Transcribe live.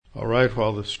All right,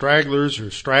 while the stragglers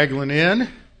are straggling in,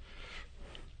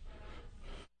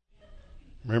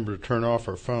 remember to turn off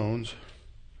our phones.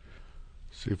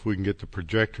 See if we can get the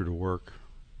projector to work.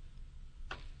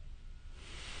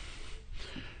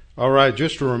 All right,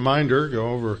 just a reminder, go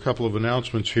over a couple of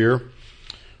announcements here.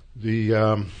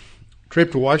 The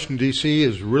trip to Washington, D.C.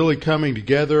 is really coming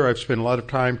together. I've spent a lot of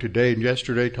time today and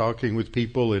yesterday talking with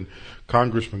people in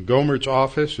Congressman Gohmert's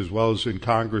office as well as in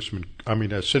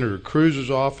Senator Cruz's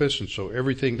office, and so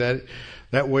everything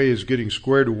that way is getting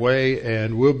squared away,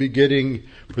 and we'll be getting,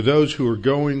 for those who are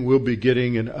going, we'll be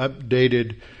getting an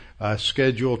updated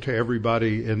schedule to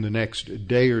everybody in the next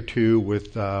day or two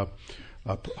with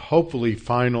hopefully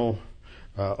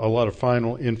a lot of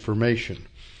final information.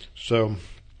 So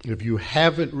if you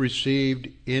haven't received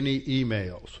any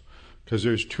emails, because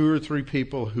there's 2 or 3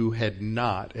 people who had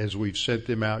not, as we've sent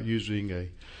them out using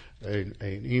an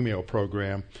email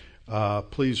program,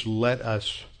 please let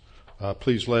us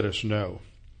know.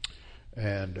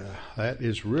 And that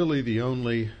is really the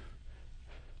only.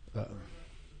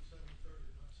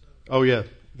 Oh yeah,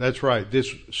 that's right.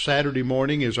 This Saturday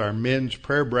morning is our men's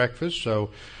prayer breakfast,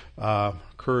 so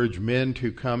encourage men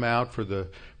to come out for the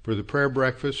prayer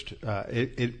breakfast.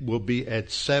 It will be at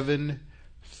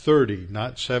 7:30,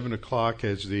 not 7 o'clock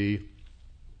as the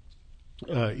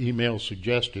email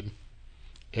suggested.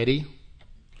 Eddie,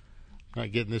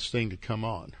 not getting this thing to come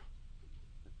on.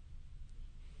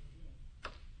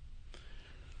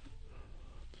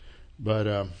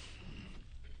 But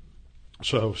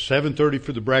so 7:30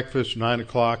 for the breakfast, 9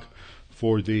 o'clock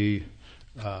for the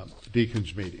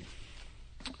deacons meeting.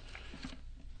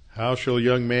 How shall a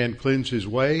young man cleanse his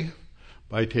way?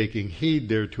 By taking heed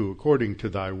thereto according to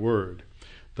thy word.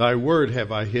 Thy word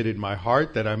have I hid in my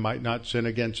heart, that I might not sin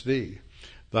against thee.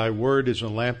 Thy word is a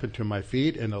lamp unto my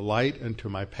feet and a light unto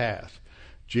my path.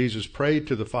 Jesus prayed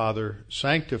to the Father,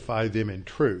 sanctify them in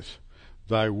truth.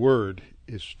 Thy word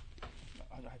is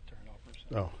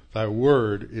thy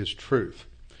word is truth.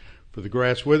 For the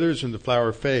grass withers and the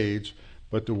flower fades,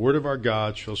 but the word of our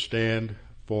God shall stand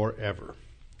forever.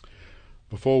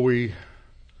 Before we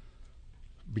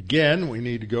begin, we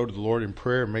need to go to the Lord in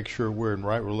prayer and make sure we're in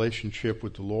right relationship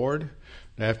with the Lord.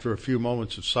 And after a few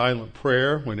moments of silent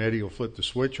prayer, when Eddie will flip the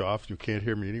switch off, you can't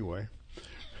hear me anyway,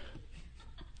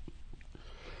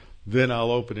 then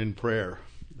I'll open in prayer.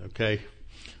 Okay?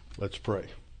 Let's pray.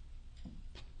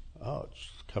 Oh, it's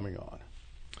coming on.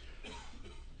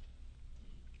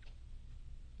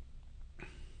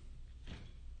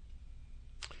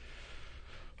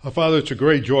 Father, it's a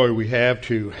great joy we have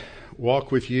to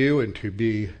walk with you and to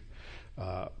be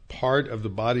part of the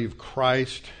body of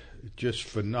Christ. Just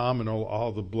phenomenal,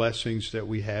 all the blessings that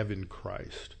we have in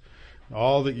Christ,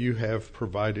 all that you have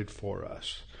provided for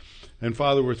us. And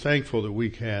Father, we're thankful that we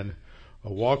can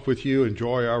walk with you,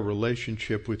 enjoy our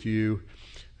relationship with you.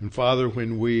 And Father,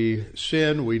 when we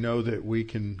sin, we know that we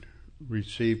can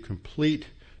receive complete,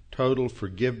 total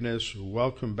forgiveness,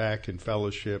 welcome back in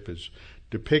fellowship as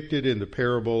depicted in the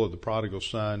parable of the prodigal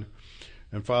son.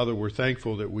 And Father, we're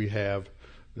thankful that we are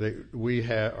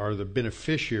the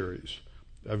beneficiaries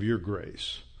of your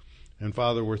grace. And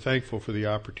Father, we're thankful for the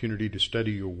opportunity to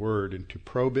study your word and to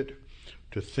probe it,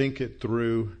 to think it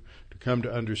through, to come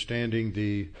to understanding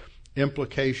the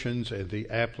implications and the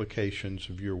applications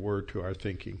of your word to our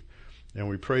thinking. And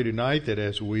we pray tonight that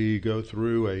as we go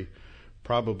through a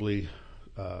probably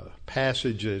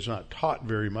passage that is not taught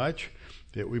very much,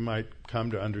 that we might come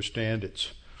to understand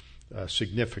its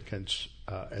significance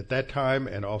at that time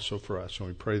and also for us. And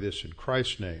we pray this in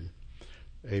Christ's name.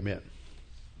 Amen.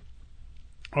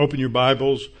 Open your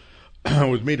Bibles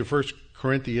with me to 1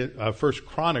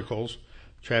 Chronicles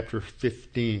chapter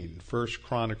 15. 1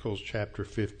 Chronicles chapter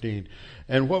 15.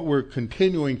 And what we're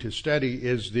continuing to study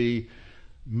is the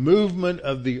movement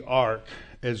of the ark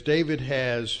as David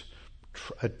has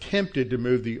attempted to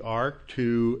move the ark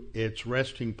to its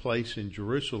resting place in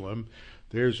Jerusalem.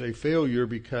 There's a failure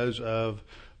because of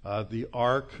the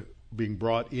ark being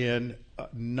brought in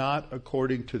not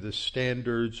according to the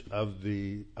standards of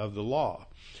the law.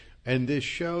 And this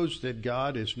shows that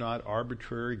God is not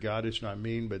arbitrary, God is not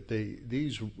mean, but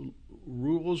these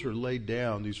rules are laid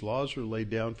down, these laws are laid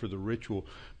down for the ritual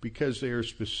because they are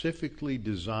specifically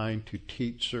designed to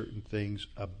teach certain things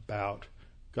about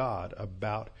God,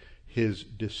 about his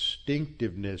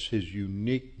distinctiveness, his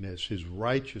uniqueness, his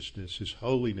righteousness, his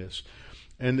holiness,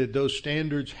 and that those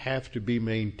standards have to be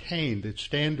maintained. That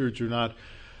standards are not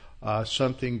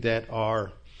something that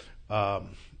are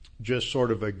just sort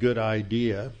of a good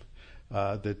idea,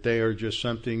 that they are just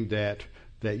something that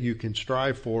you can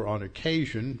strive for on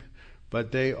occasion,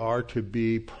 but they are to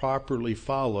be properly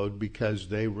followed because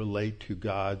they relate to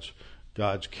God's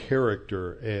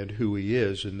character and who he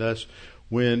is. And thus,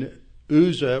 when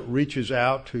Uzzah reaches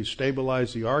out to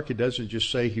stabilize the ark, it doesn't just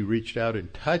say he reached out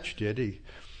and touched it. He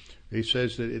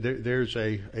says that there's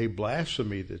a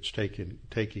blasphemy that's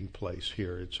taking place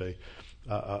here. It's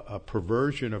a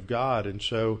perversion of God, and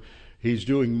so he's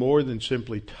doing more than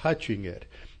simply touching it.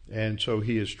 And so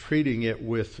he is treating it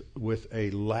with a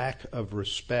lack of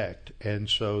respect, and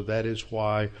so that is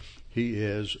why he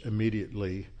is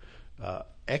immediately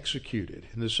executed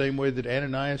in the same way that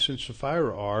Ananias and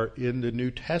Sapphira are in the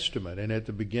New Testament. And at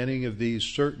the beginning of these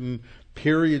certain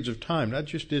periods of time, not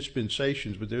just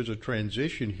dispensations, but there's a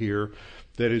transition here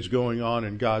that is going on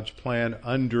in God's plan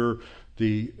under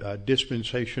the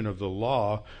dispensation of the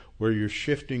law, where you're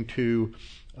shifting to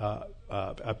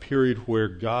a period where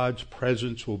God's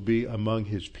presence will be among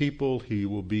his people. He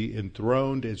will be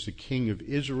enthroned as the King of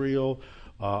Israel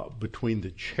between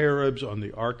the cherubs on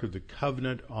the Ark of the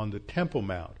Covenant on the Temple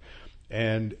Mount.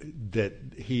 And that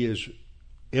he is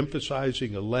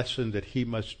emphasizing a lesson that he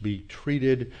must be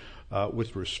treated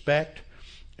with respect,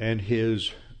 and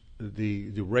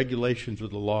the regulations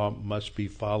of the law must be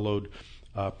followed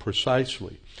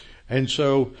precisely. And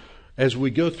so as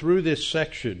we go through this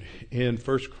section in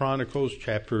 1 Chronicles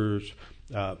chapters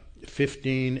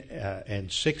 15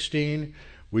 and 16,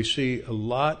 we see a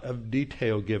lot of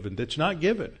detail given that's not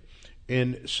given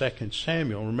in 2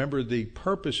 Samuel. Remember, the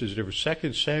purpose is different.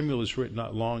 2 Samuel is written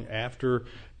not long after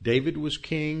David was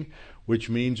king, which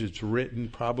means it's written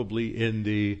probably in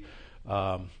the,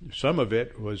 some of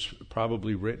it was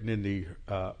probably written in the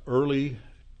early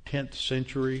 10th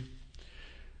century,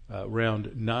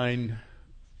 around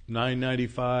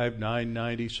 995,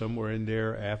 990, somewhere in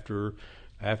there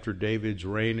after David's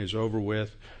reign is over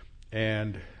with.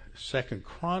 And 2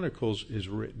 Chronicles is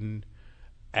written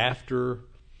after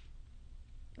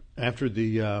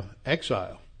the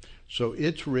exile. So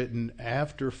it's written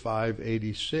after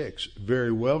 586.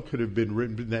 Very well could have been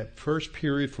written in that first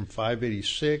period from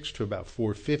 586 to about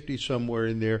 450, somewhere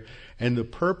in there. And the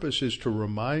purpose is to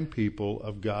remind people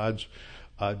of God's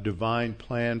divine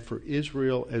plan for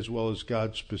Israel, as well as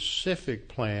God's specific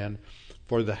plan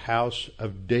for the house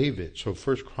of David. So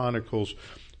 1 Chronicles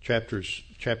chapter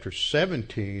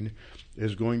 17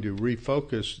 is going to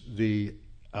refocus the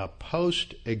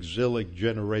post-exilic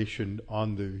generation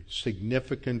on the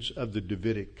significance of the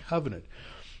Davidic covenant.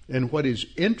 And what is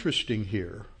interesting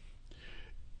here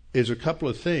is a couple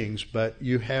of things, but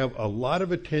you have a lot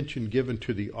of attention given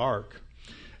to the ark.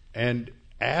 And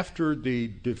after the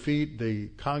defeat, the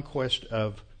conquest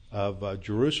of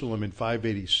Jerusalem in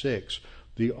 586,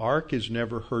 the ark is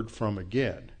never heard from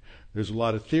again. There's a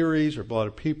lot of theories, there's a lot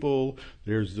of people.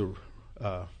 There's the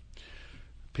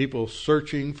people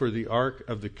searching for the Ark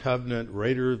of the Covenant,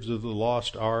 Raiders of the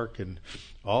Lost Ark, and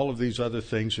all of these other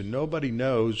things, and nobody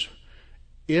knows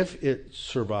if it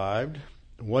survived.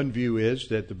 One view is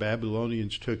that the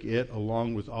Babylonians took it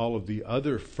along with all of the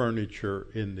other furniture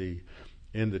in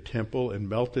the temple and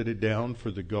melted it down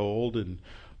for the gold and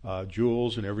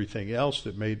jewels and everything else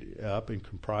that made up and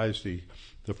comprised the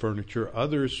furniture.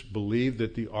 Others believe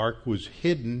that the ark was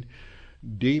hidden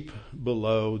deep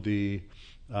below the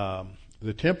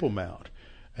Temple Mount,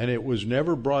 and it was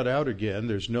never brought out again.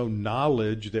 There's no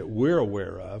knowledge that we're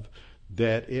aware of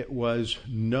that it was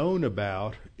known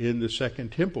about in the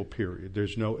Second Temple period.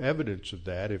 There's no evidence of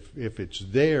that. If it's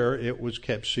there, it was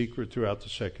kept secret throughout the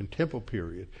Second Temple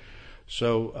period.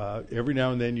 So every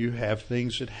now and then you have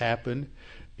things that happen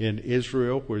in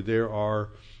Israel where there are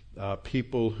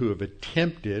people who have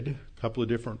attempted, a couple of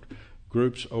different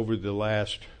groups over the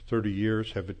last 30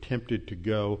 years have attempted to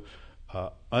go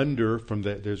under from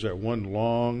that. There's that one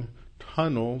long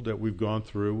tunnel that we've gone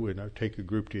through. When I take a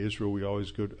group to Israel, we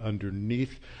always go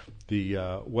underneath the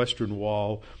Western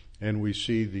Wall, and we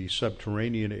see the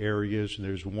subterranean areas. And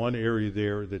there's one area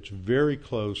there that's very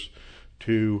close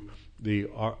to the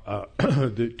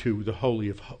Holy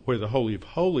of where the Holy of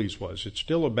Holies was. It's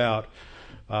still about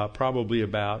probably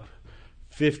about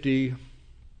 50,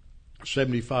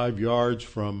 75 yards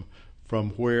from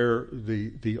where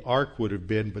the ark would have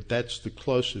been, but that's the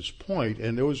closest point.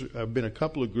 And there was been a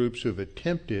couple of groups who have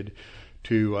attempted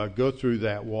to go through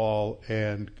that wall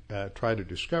and try to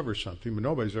discover something, but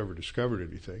nobody's ever discovered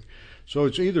anything. So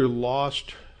it's either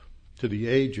lost to the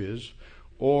ages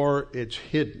or it's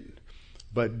hidden.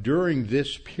 But during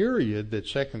this period that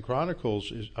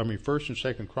First and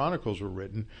Second Chronicles were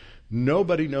written,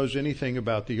 nobody knows anything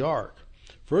about the ark.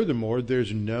 Furthermore,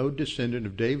 there's no descendant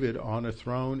of David on a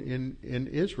throne in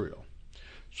Israel.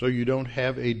 So you don't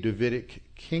have a Davidic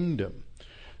kingdom.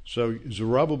 So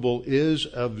Zerubbabel is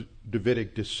of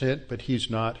Davidic descent, but he's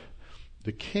not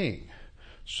the king.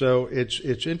 So it's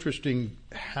interesting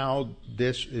how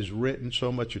this is written.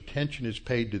 So much attention is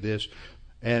paid to this.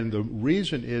 And the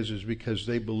reason is because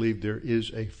they believe there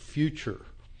is a future.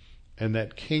 And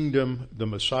that kingdom, the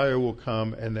Messiah will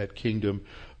come, and that kingdom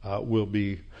will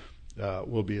be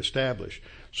established.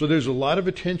 So there's a lot of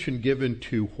attention given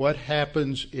to what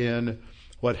happened in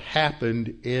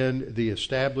the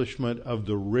establishment of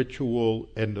the ritual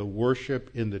and the worship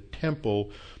in the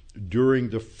temple during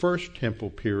the first temple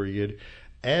period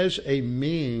as a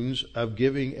means of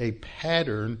giving a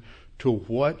pattern to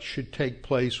what should take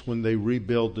place when they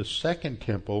rebuild the second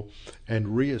temple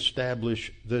and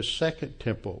reestablish the second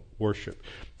temple worship.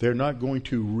 They're not going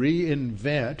to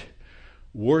reinvent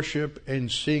worship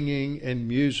and singing and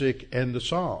music and the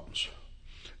Psalms.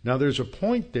 Now there's a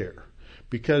point there,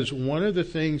 because one of the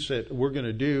things that we're going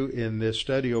to do in this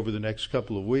study over the next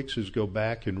couple of weeks is go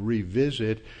back and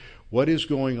revisit what is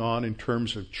going on in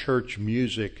terms of church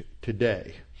music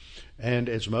today. And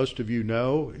as most of you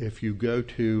know, if you go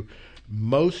to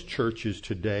most churches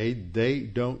today, they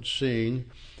don't sing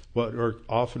what are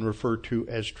often referred to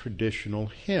as traditional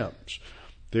hymns.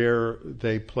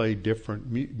 They play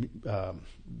different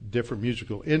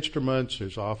musical instruments.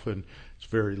 It's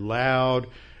very loud.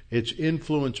 It's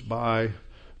influenced by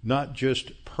not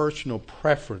just personal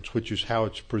preference, which is how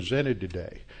it's presented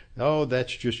today. Oh,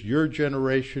 that's just your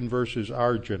generation versus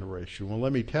our generation. Well,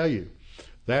 let me tell you,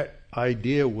 that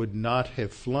idea would not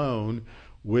have flown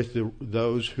with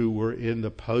those who were in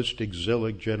the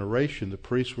post-exilic generation. The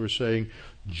priests were saying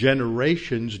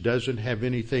generations doesn't have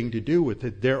anything to do with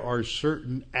it. There are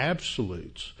certain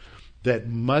absolutes that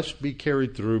must be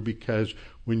carried through, because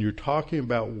when you're talking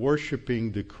about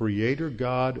worshiping the Creator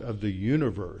God of the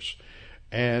universe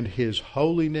and His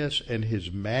holiness and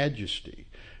His majesty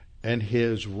and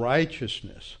His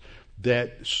righteousness,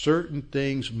 that certain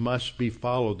things must be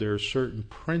followed. There are certain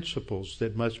principles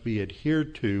that must be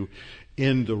adhered to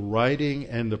in the writing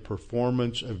and the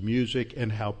performance of music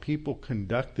and how people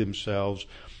conduct themselves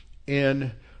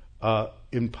in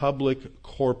public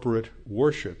corporate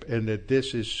worship, and that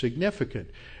this is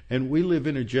significant. And we live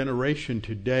in a generation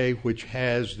today which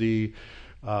has the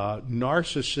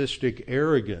narcissistic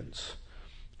arrogance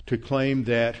to claim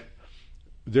that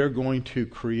they're going to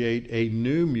create a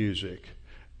new music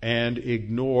and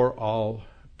ignore all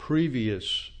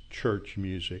previous church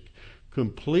music,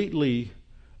 completely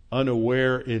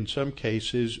unaware in some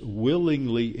cases,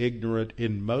 willingly ignorant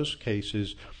in most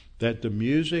cases, that the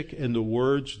music and the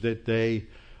words that they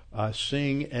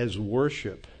sing as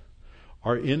worship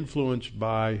are influenced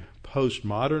by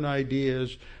postmodern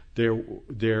ideas.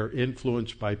 They're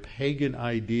influenced by pagan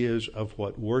ideas of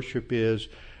what worship is,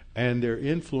 and they're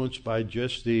influenced by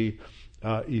just the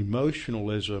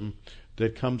emotionalism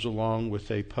that comes along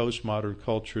with a postmodern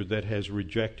culture that has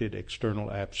rejected external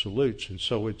absolutes. And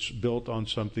so it's built on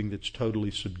something that's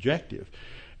totally subjective.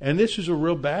 And this is a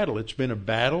real battle. It's been a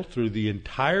battle through the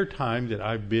entire time that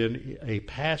I've been a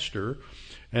pastor.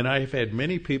 And I've had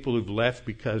many people who've left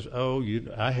because,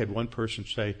 I had one person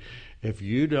say, if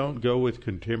you don't go with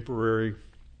contemporary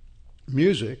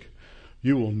music,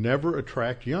 you will never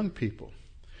attract young people.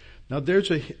 Now, there's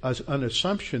an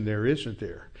assumption there, isn't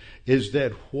there? Is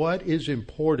that what is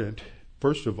important,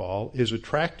 first of all, is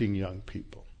attracting young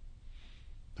people.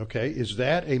 Okay? Is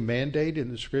that a mandate in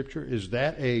the Scripture? Is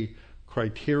that a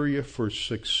criteria for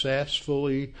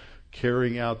successfully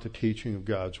carrying out the teaching of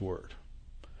God's Word?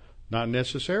 Not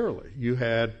necessarily. You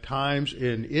had times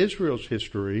in Israel's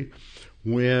history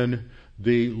when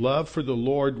the love for the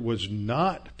Lord was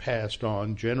not passed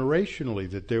on generationally,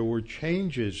 that there were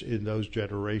changes in those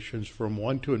generations from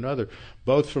one to another,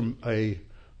 both from a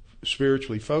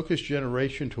spiritually focused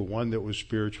generation to one that was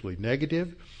spiritually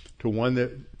negative, to one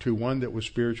that was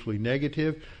spiritually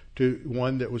negative, to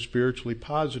one that was spiritually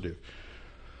positive.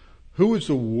 Who was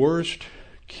the worst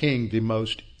king, the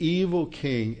most evil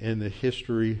king in the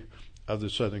history of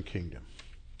the southern kingdom?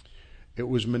 It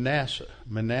was Manasseh.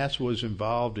 Manasseh was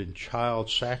involved in child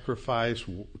sacrifice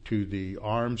to the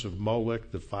arms of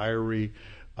Molech, the fiery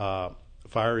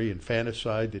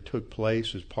infanticide that took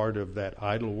place as part of that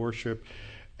idol worship,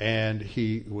 and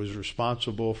he was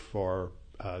responsible for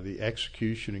the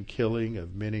execution and killing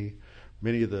of many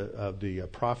of the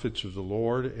prophets of the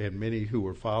Lord and many who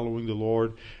were following the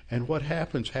Lord. And what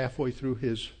happens halfway through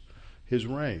his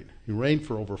reign? He reigned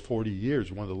for over 40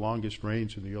 years, one of the longest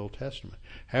reigns in the Old Testament.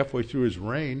 Halfway through his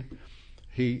reign,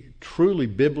 he truly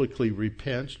biblically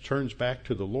repents, turns back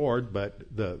to the Lord, but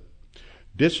the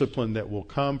discipline that will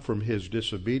come from his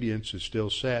disobedience is still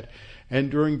set.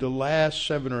 And during the last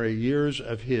 7 or 8 years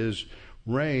of his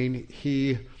reign,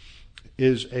 he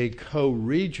is a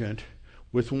co-regent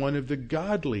with one of the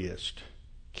godliest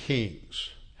kings.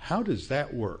 How does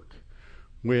that work?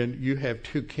 When you have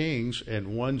two kings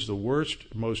and one's the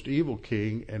worst, most evil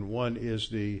king, and one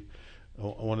is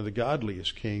one of the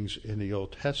godliest kings in the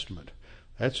Old Testament.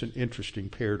 That's an interesting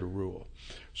pair to rule.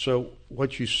 So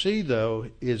what you see, though,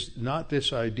 is not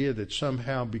this idea that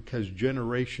somehow because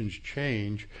generations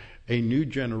change, a new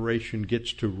generation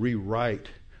gets to rewrite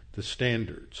the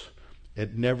standards.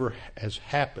 It never has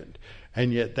happened.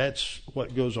 And yet that's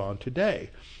what goes on today.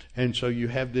 And so you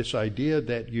have this idea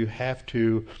that you have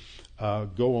to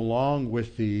go along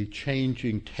with the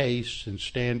changing tastes and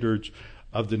standards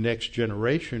of the next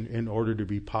generation in order to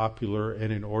be popular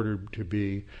and in order to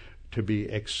be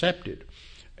accepted.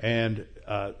 And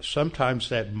sometimes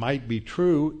that might be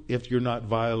true if you're not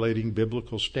violating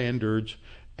biblical standards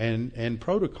and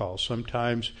protocols.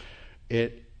 Sometimes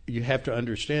you have to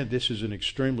understand this is an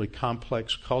extremely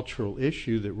complex cultural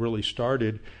issue that really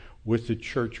started with the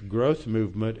church growth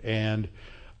movement and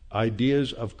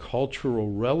ideas of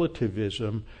cultural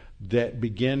relativism that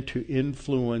began to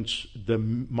influence the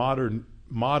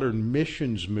modern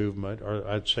missions movement, or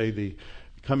I'd say the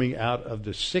coming out of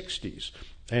the 60s.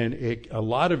 And a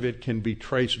lot of it can be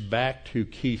traced back to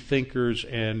key thinkers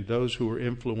and those who were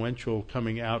influential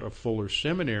coming out of Fuller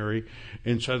Seminary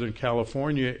in Southern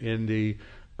California in the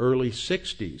early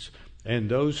 60s. And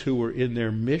those who were in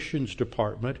their missions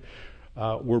department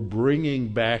were bringing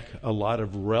back a lot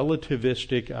of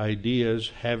relativistic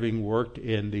ideas, having worked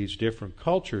in these different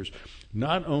cultures.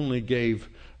 Not only gave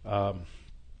birth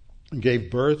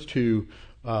to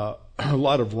a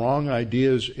lot of wrong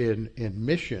ideas in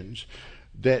missions,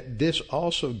 that this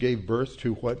also gave birth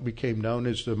to what became known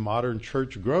as the modern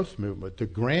church growth movement. The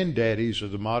granddaddies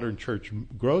of the modern church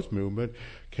growth movement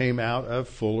came out of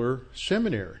Fuller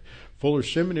Seminary. Fuller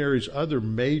Seminary's other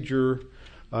major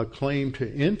claim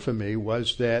to infamy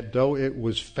was that though it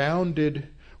was founded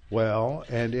well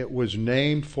and it was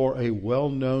named for a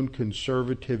well-known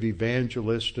conservative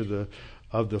evangelist of the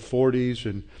 40s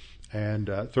and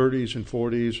 30s and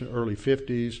 40s and early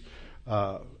 50s,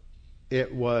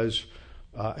 it was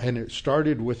and it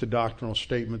started with a doctrinal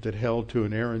statement that held to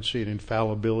inerrancy and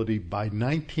infallibility. By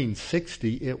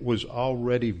 1960, it was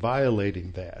already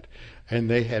violating that. And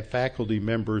they had faculty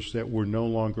members that were no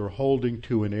longer holding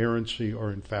to inerrancy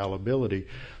or infallibility.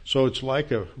 So it's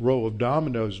like a row of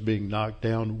dominoes being knocked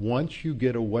down. Once you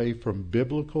get away from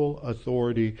biblical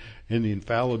authority and the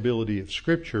infallibility of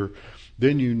Scripture,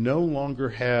 then you no longer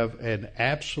have an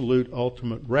absolute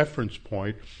ultimate reference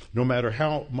point, no matter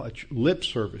how much lip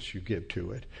service you give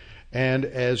to it. And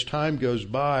as time goes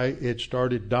by, it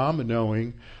started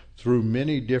dominoing through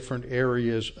many different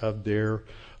areas of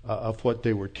of what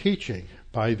they were teaching.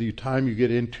 By the time you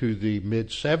get into the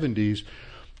mid-70s,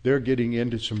 they're getting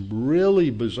into some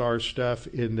really bizarre stuff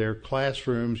in their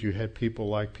classrooms. You had people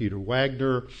like Peter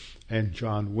Wagner and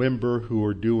John Wimber who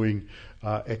are doing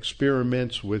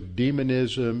experiments with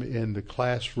demonism in the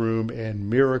classroom and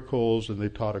miracles, and they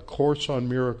taught a course on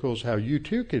miracles, how you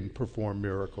too can perform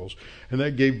miracles. And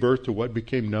that gave birth to what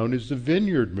became known as the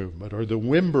Vineyard Movement, or the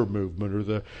Wimber Movement, or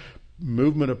the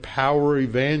movement of power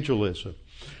evangelism.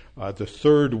 The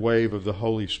third wave of the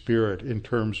Holy Spirit in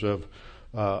terms of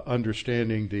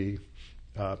understanding the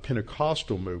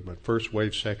Pentecostal movement. First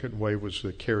wave, second wave was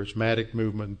the charismatic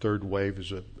movement. Third wave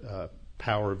is a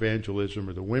power evangelism,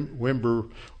 or the Wimber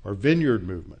or Vineyard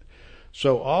movement.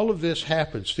 So all of this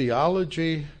happens.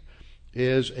 Theology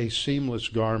is a seamless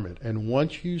garment, and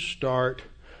once you start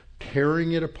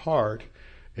tearing it apart,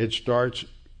 it starts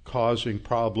causing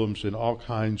problems in all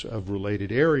kinds of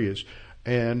related areas.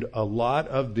 And a lot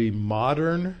of the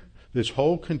this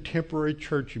whole contemporary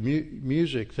church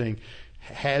music thing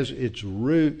has its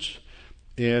roots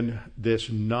in this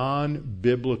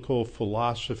non-biblical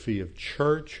philosophy of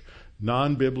church,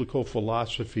 non-biblical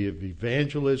philosophy of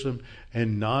evangelism,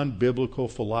 and non-biblical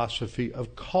philosophy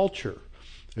of culture.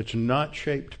 It's not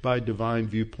shaped by divine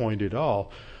viewpoint at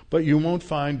all. But you won't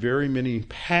find very many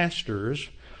pastors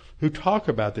who talk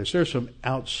about this. There's some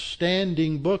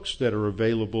outstanding books that are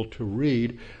available to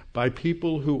read by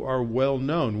people who are well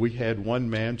known. We had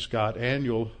one man, Scott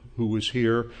Aniol, who was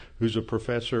here, who's a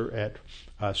professor at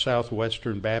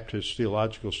Southwestern Baptist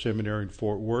Theological Seminary in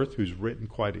Fort Worth, who's written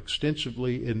quite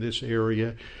extensively in this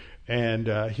area,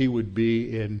 and he would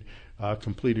be in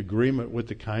complete agreement with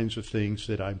the kinds of things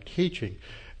that I'm teaching.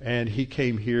 And he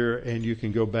came here, and you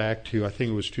can go back to, I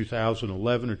think it was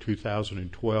 2011 or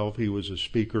 2012. He was a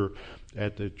speaker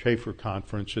at the Chafer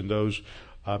Conference, and those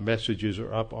messages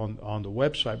are up on the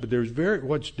website. But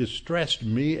what's distressed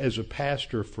me as a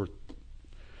pastor for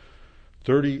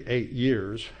 38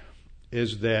 years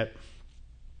is that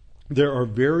there are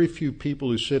very few people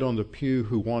who sit on the pew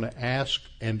who want to ask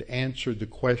and answer the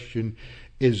question,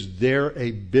 is there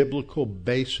a biblical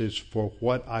basis for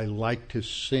what I like to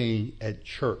sing at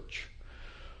church?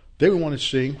 They want to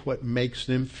sing what makes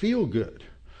them feel good.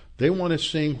 They want to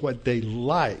sing what they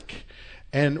like.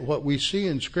 And what we see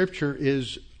in Scripture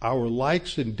is our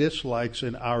likes and dislikes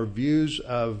and our views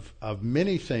of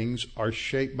many things are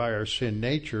shaped by our sin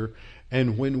nature.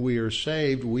 And when we are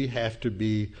saved, we have to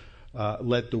be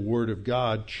let the Word of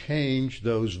God change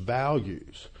those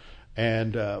values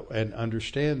and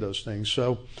understand those things.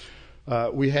 So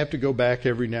we have to go back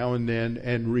every now and then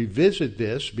and revisit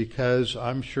this, because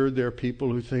I'm sure there are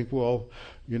people who think, well,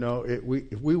 you know,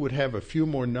 if we would have a few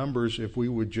more numbers if we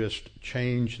would just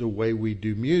change the way we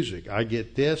do music. I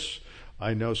get this.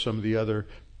 I know some of the other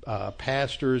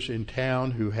pastors in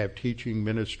town who have teaching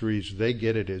ministries, they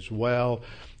get it as well,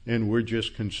 and we're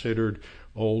just considered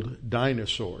old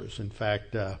dinosaurs. In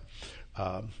fact, that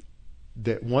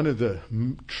one of the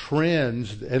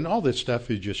trends, and all this stuff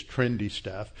is just trendy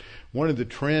stuff, one of the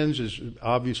trends is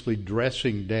obviously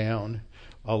dressing down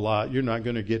a lot. You're not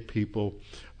going to get people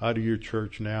out of your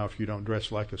church now if you don't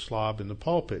dress like a slob in the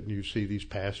pulpit. And you see these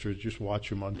pastors, just watch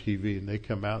them on TV, and they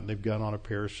come out and they've got on a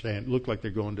pair of sandals, look like they're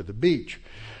going to the beach.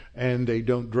 And they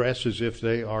don't dress as if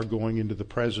they are going into the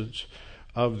presence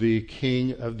of the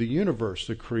King of the universe,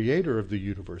 the creator of the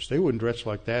universe. They wouldn't dress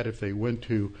like that if they went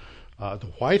to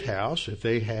the White House, if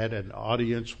they had an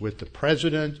audience with the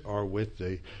president or with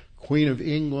the Queen of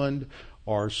England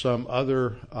or some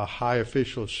other high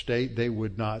official of state. They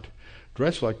would not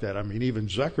dress like that. I mean, even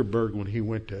Zuckerberg, when he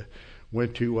went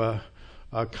to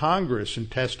Congress and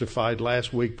testified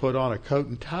last week, put on a coat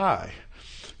and tie.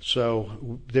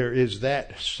 So there is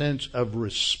that sense of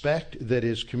respect that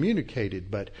is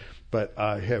communicated. But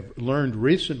I have learned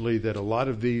recently that a lot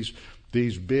of these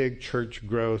big church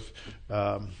growth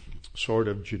sort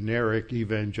of generic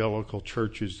evangelical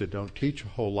churches that don't teach a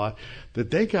whole lot,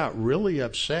 that they got really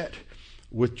upset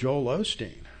with Joel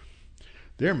Osteen.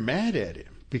 They're mad at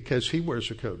him because he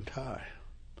wears a coat and tie.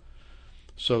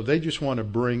 So they just want to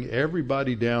bring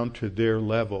everybody down to their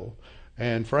level.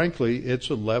 And frankly, it's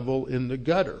a level in the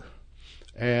gutter.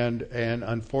 And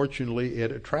unfortunately,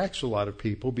 it attracts a lot of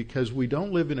people because we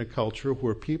don't live in a culture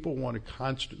where people want to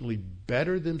constantly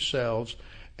better themselves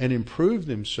and improve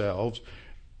themselves.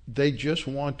 They just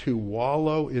want to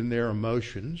wallow in their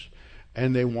emotions,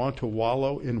 and they want to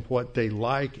wallow in what they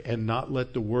like and not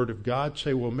let the Word of God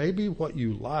say, well, maybe what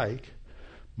you like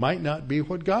might not be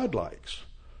what God likes,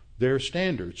 their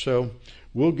standard. So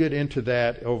we'll get into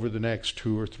that over the next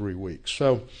 2 or 3 weeks.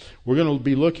 So we're going to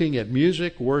be looking at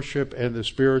music, worship, and the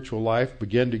spiritual life,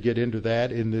 begin to get into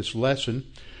that in this lesson.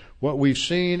 What we've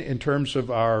seen in terms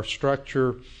of our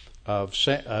structure of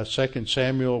 2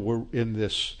 Samuel, we're in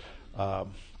this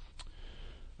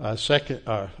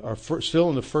still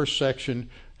in the first section,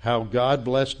 how God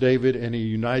blessed David and he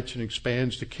unites and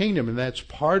expands the kingdom. And that's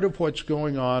part of what's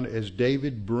going on as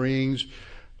David brings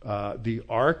the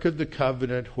Ark of the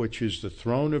Covenant, which is the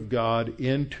throne of God,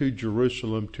 into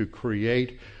Jerusalem to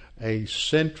create a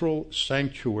central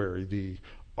sanctuary. The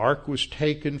Ark was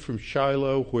taken from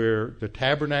Shiloh, where the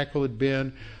tabernacle had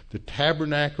been. The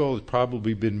tabernacle has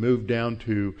probably been moved down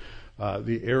to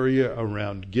the area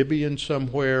around Gibeon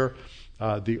somewhere.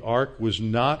 The ark was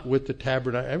not with the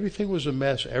tabernacle. Everything was a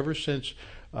mess ever since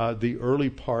the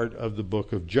early part of the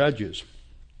book of Judges.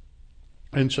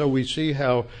 And so we see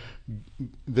how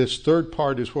this third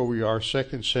part is where we are,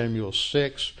 2 Samuel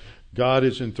 6. God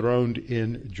is enthroned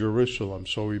in Jerusalem.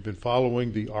 So we've been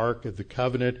following the Ark of the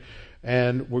Covenant,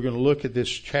 and we're going to look at this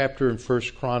chapter in 1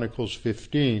 Chronicles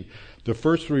 15. The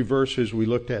first 3 verses we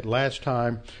looked at last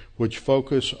time, which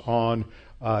focus on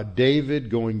David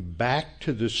going back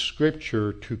to the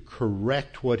Scripture to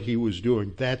correct what he was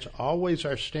doing. That's always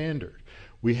our standard.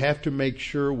 We have to make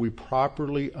sure we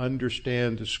properly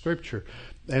understand the Scripture.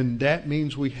 And that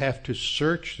means we have to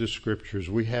search the Scriptures.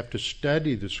 We have to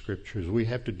study the Scriptures. We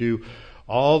have to do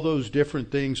all those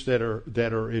different things that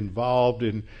are involved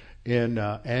in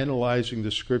analyzing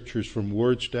the Scriptures, from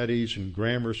word studies and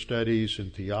grammar studies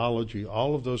and theology,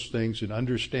 all of those things, and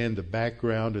understand the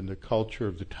background and the culture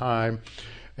of the time.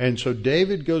 And so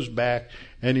David goes back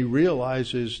and he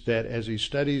realizes that as he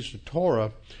studies the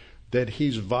Torah, that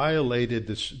he's violated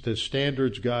the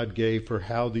standards God gave for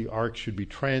how the ark should be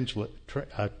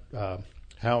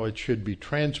how it should be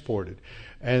transported,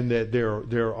 and that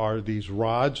there are these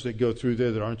rods that go through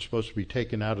there that aren't supposed to be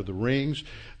taken out of the rings,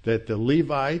 that the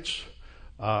Levites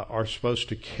are supposed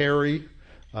to carry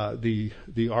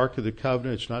the Ark of the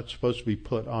Covenant. It's not supposed to be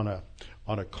put on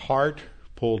a cart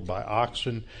pulled by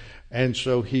oxen. And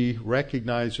so he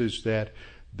recognizes that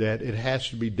it has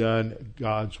to be done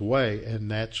God's way,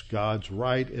 and that's God's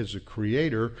right as a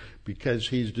creator, because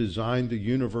he's designed the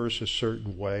universe a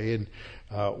certain way, and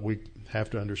we have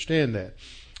to understand that.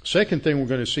 Second thing we're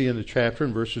going to see in the chapter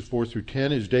in verses 4 through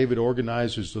 10 is David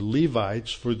organizes the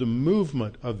Levites for the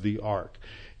movement of the ark.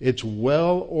 It's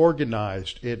well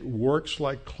organized. It works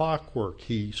like clockwork.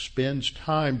 He spends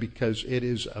time because it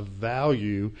is of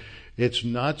value. It's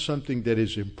not something that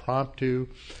is impromptu.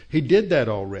 He did that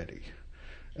already.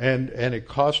 And it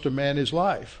cost a man his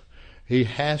life. He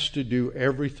has to do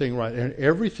everything right. And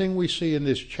everything we see in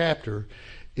this chapter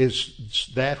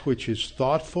is that which is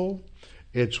thoughtful,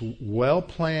 it's well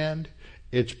planned,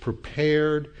 it's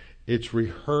prepared, it's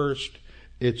rehearsed,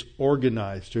 it's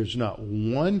organized. There's not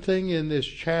one thing in this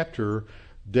chapter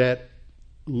that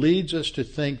leads us to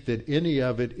think that any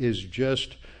of it is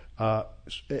just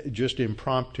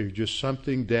impromptu, just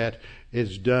something that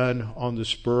is done on the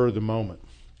spur of the moment.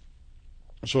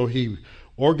 So he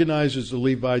organizes the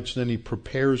Levites, then he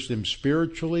prepares them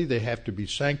spiritually. They have to be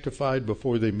sanctified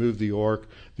before they move the ark,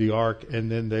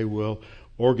 and then they will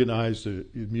organize the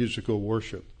musical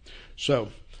worship. So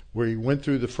we went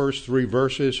through the first 3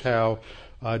 verses, how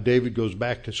David goes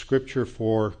back to Scripture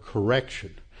for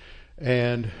correction.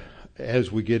 And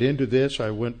as we get into this,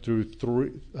 I went through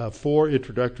 4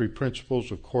 introductory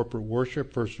principles of corporate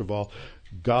worship. First of all,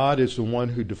 God is the one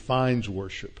who defines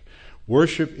worship.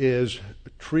 Worship is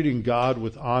treating God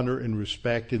with honor and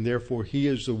respect, and therefore he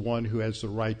is the one who has the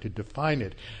right to define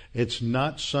it. It's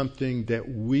not something that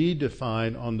we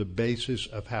define on the basis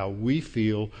of how we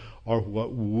feel or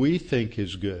what we think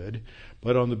is good,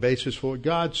 but on the basis of what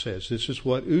God says. This is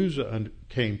what Uzzah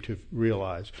came to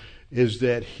realize, is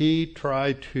that he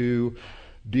tried to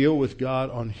deal with God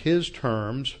on his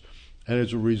terms, and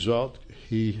as a result,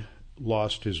 he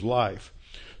lost his life.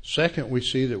 Second, we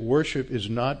see that worship is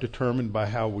not determined by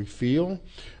how we feel,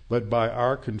 but by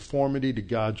our conformity to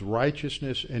God's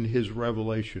righteousness and his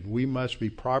revelation. We must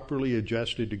be properly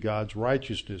adjusted to God's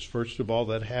righteousness. First of all,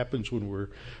 that happens when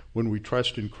we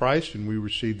trust in Christ and we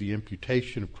receive the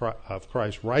imputation of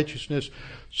Christ's righteousness.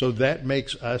 So that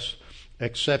makes us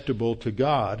acceptable to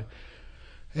God.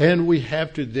 And we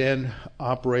have to then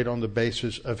operate on the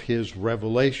basis of his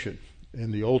revelation.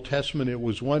 In the Old Testament, it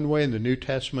was one way. In the New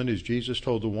Testament, as Jesus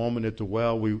told the woman at the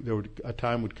well, a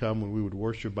time would come when we would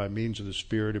worship by means of the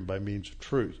Spirit and by means of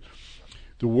truth.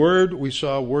 The word we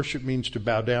saw, worship, means to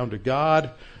bow down to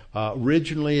God.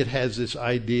 Originally, it has this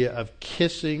idea of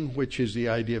kissing, which is the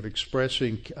idea of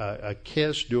expressing a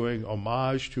kiss, doing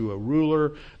homage to a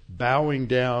ruler. Bowing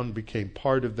down became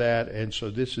part of that, and so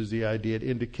this is the idea. It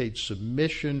indicates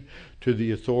submission to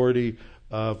the authority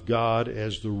of God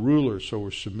as the ruler, so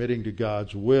we're submitting to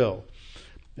God's will.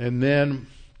 And then,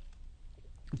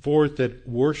 fourth, that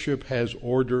worship has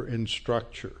order and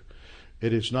structure.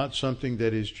 It is not something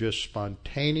that is just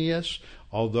spontaneous,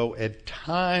 although at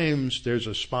times there's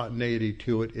a spontaneity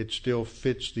to it. It still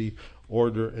fits the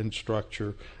order and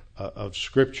structure of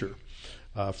Scripture.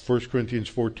 1 Corinthians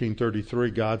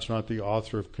 14:33, God's not the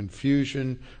author of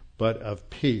confusion, but of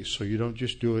peace. So you don't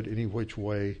just do it any which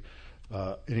way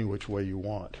you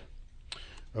want.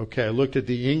 Okay, I looked at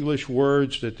the English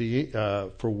words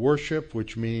that for worship,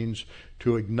 which means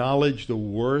to acknowledge the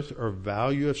worth or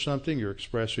value of something. You're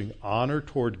expressing honor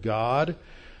toward God.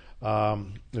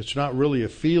 It's not really a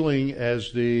feeling,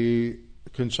 as the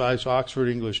Concise Oxford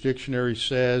English Dictionary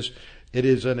says. It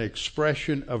is an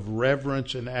expression of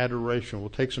reverence and adoration. We'll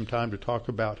take some time to talk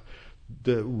about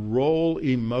the role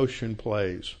emotion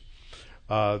plays.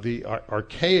 The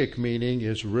archaic meaning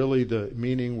is really the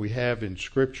meaning we have in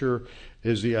Scripture,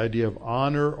 is the idea of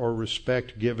honor or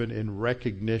respect given in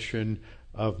recognition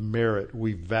of merit.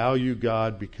 We value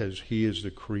God because he is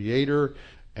the creator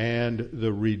and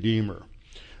the redeemer.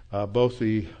 Both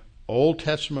the Old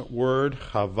Testament word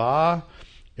chava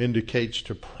indicates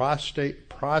to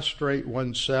prostrate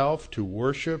oneself, to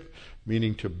worship,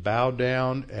 meaning to bow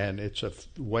down, and it's a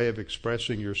way of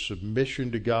expressing your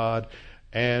submission to God.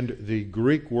 And the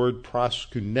Greek word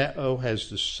proskuneo has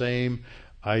the same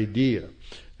idea.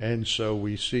 And so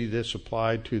we see this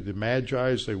applied to the Magi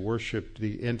as they worshiped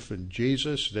the infant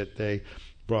Jesus, that they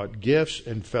brought gifts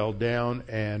and fell down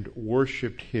and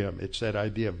worshiped him. It's that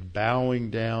idea of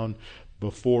bowing down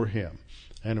before him.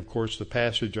 And of course the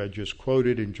passage I just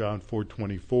quoted in John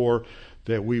 4:24,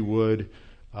 that we would,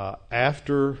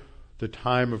 after the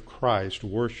time of Christ,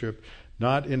 worship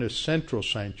not in a central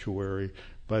sanctuary,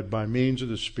 but by means of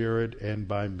the Spirit and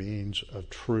by means of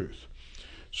truth.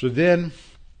 So then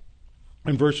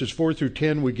In verses 4 through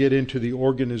 10, we get into the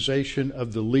organization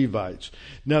of the Levites.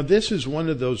 Now, this is one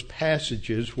of those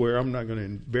passages where I'm not going to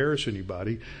embarrass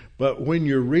anybody, but when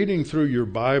you're reading through your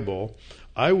Bible,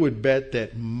 I would bet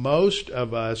that most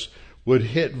of us would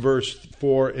hit verse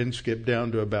 4 and skip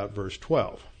down to about verse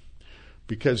 12,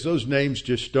 because those names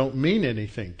just don't mean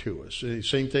anything to us.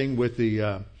 Same thing with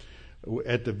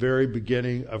at the very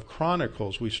beginning of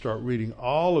Chronicles, we start reading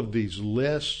all of these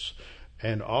lists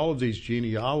and all of these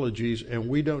genealogies, and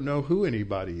we don't know who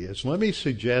anybody is. Let me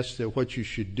suggest that what you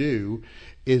should do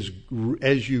is,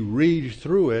 as you read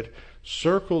through it,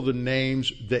 circle the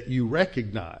names that you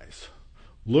recognize.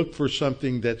 Look for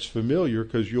something that's familiar,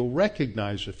 because you'll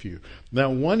recognize a few. Now,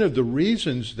 one of the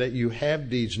reasons that you have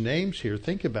these names here,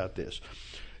 think about this.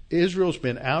 Israel's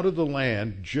been out of the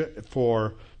land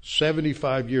for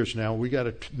 75 years now. We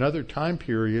got another time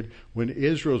period when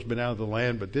Israel's been out of the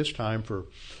land, but this time for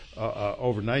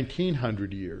over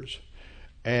 1,900 years.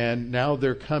 And now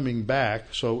they're coming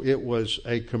back. So it was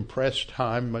a compressed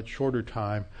time, much shorter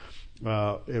time.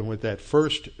 And with that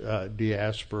first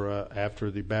diaspora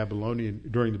after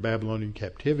during the Babylonian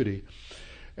captivity.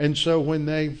 And so when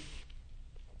they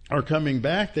are coming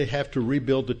back, they have to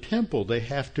rebuild the temple. They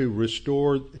have to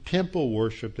restore temple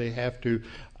worship. They have to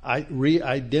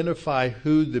re-identify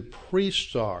who the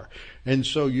priests are. And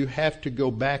so you have to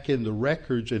go back in the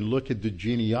records and look at the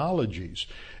genealogies.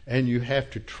 And you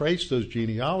have to trace those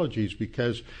genealogies,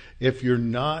 because if you're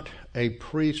not a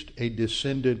priest, a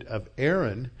descendant of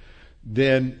Aaron,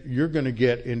 then you're going to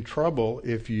get in trouble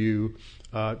if you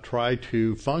try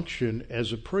to function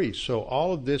as a priest. So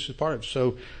all of this is part of it.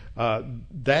 So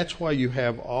that's why you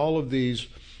have all of these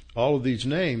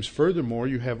names. Furthermore,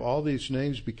 you have all these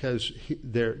names because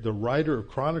the writer of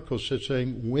Chronicles is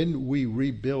saying, when we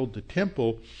rebuild the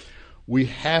temple, we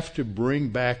have to bring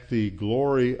back the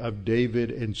glory of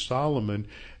David and Solomon,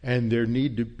 and there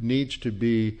needs to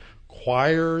be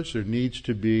choirs, there needs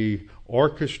to be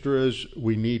orchestras,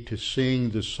 we need to sing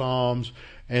the Psalms,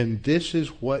 and this is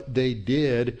what they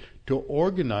did to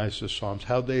organize the Psalms,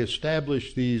 how they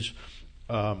established these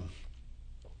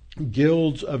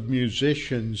guilds of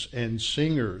musicians and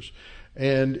singers.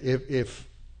 And if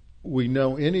we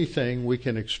know anything, we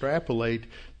can extrapolate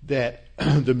that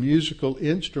the musical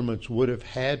instruments would have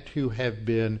had to have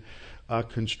been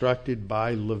constructed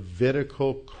by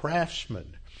Levitical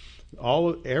craftsmen.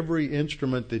 Every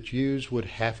instrument that's used would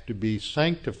have to be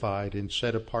sanctified and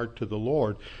set apart to the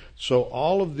Lord. So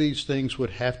all of these things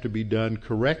would have to be done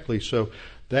correctly. So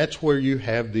that's where you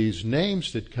have these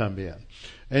names that come in.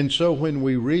 And so when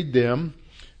we read them,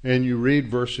 and you read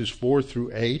verses 4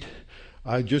 through 8,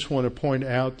 I just want to point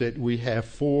out that we have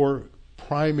 4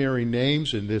 primary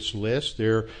names in this list.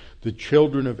 They're the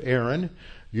children of Aaron.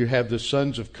 You have the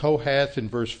sons of Kohath in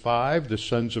verse 5, the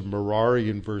sons of Merari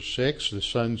in verse 6, the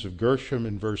sons of Gershom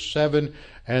in verse 7,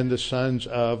 and the sons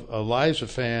of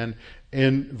Elizaphan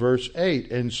in verse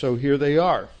 8. And so here they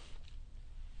are.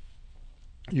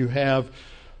 You have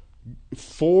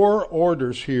 4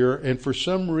 orders here, and for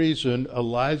some reason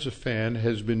Elizaphan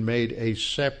has been made a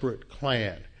separate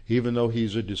clan, even though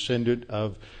he's a descendant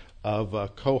of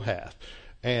Kohath.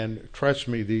 And trust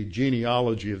me, the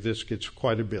genealogy of this gets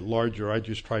quite a bit larger. I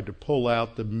just tried to pull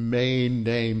out the main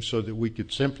names so that we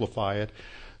could simplify it.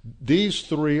 These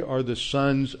 3 are the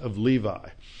sons of Levi,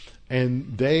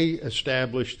 and they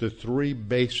established the 3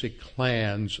 basic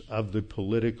clans of the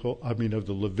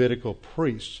Levitical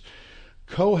priests.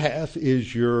 Kohath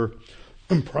is your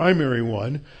primary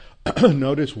one.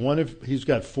 Notice he's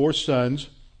got 4 sons.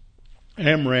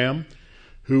 Amram,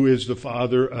 who is the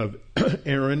father of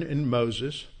Aaron and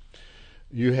Moses.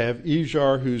 You have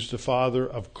Izhar, who's the father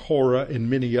of Korah and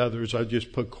many others. I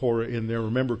just put Korah in there.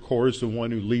 Remember, Korah is the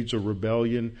one who leads a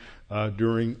rebellion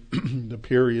during the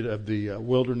period of the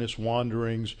wilderness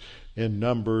wanderings in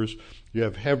Numbers. You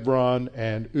have Hebron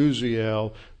and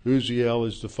Uzziel. Uzziel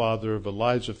is the father of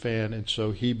Elizaphan, and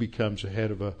so he becomes the head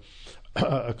of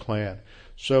a clan.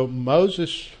 So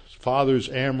Moses' father's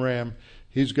Amram.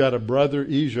 He's got a brother,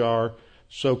 Izhar.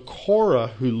 So Korah,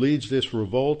 who leads this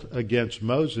revolt against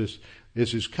Moses,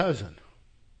 is his cousin.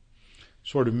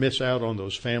 Sort of miss out on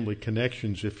those family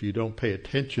connections if you don't pay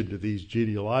attention to these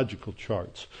genealogical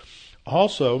charts.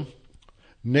 Also,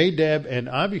 Nadab and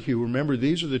Abihu, remember,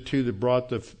 these are the 2 that brought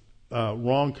the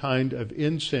wrong kind of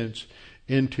incense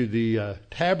into the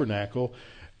tabernacle,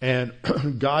 and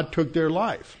God took their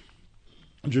life,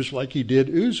 just like he did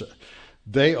Uzzah.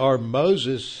 They are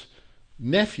Moses'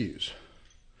 nephews.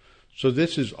 So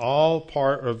this is all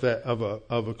part of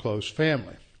a close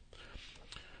family.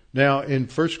 Now in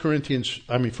 1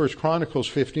 Chronicles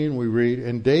 15 we read,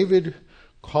 and David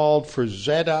called for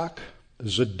Zadok,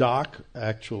 Zadok,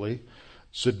 actually.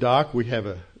 Zadok, we have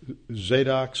a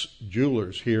Zadok's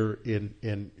Jewelers here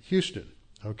in Houston.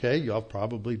 Okay, y'all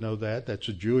probably know that. That's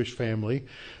a Jewish family.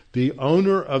 The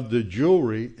owner of the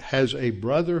jewelry has a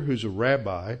brother who's a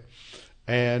rabbi,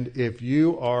 and if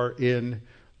you're in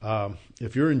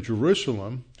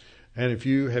Jerusalem, and if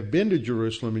you have been to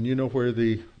Jerusalem and you know where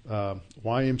the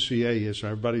YMCA is,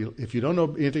 and everybody, if you don't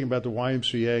know anything about the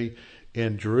YMCA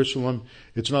in Jerusalem,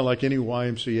 it's not like any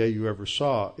YMCA you ever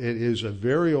saw. It is a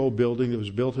very old building that was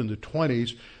built in the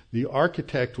 20s. The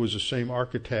architect was the same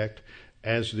architect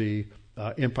as the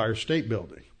Empire State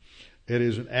Building. It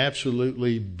is an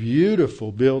absolutely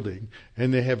beautiful building,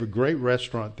 and they have a great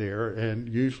restaurant there. And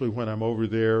usually when I'm over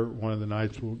there, one of the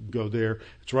nights we'll go there.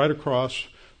 It's right across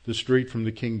the street from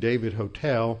the King David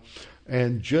Hotel,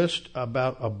 and just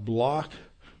about a block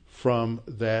from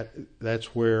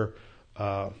that's where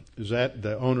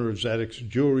the owner of Zadok's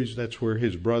Jewelries, that's where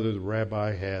his brother, the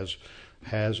rabbi, has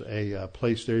a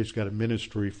place there. He's got a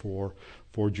ministry for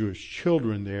Jewish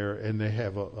children there, and they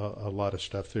have a lot of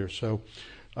stuff there. So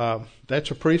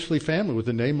that's a priestly family with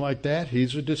a name like that.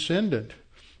 He's a descendant.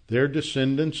 They're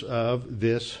descendants of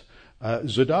this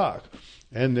Zadok.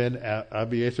 And then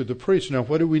Abiathar the priest. Now,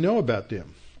 what do we know about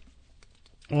them?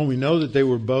 Well, we know that they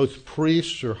were both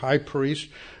priests or high priests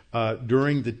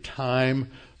during the time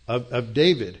of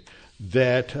David.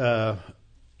 That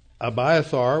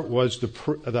Abiathar was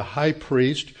the high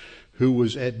priest who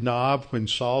was at Nob when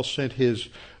Saul sent his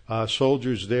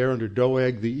soldiers there under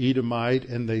Doeg the Edomite,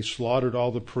 and they slaughtered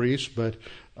all the priests. But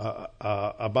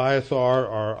Abiathar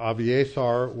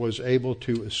was able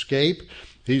to escape.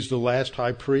 He's the last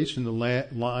high priest in the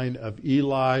line of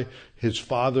Eli. His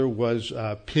father was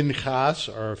Pinchas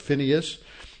or Phinehas,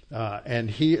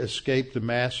 and he escaped the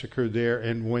massacre there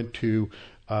and went to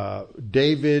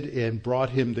David and brought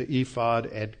him the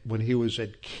ephod when he was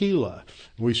at Keilah.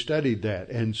 We studied that,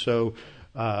 and so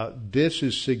this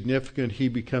is significant. He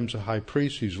becomes a high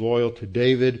priest. He's loyal to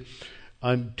David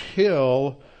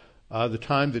until the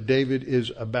time that David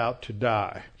is about to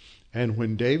die. And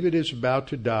when David is about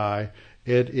to die,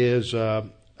 it is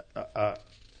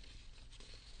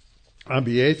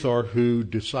Abiathar who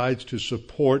decides to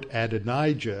support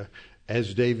Adonijah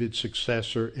as David's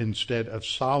successor instead of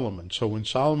Solomon. So when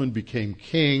Solomon became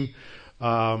king,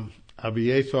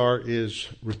 Abiathar is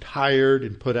retired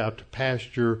and put out to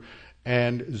pasture,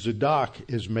 and Zadok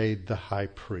is made the high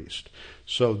priest.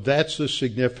 So that's the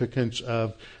significance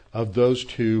of those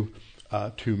two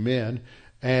men.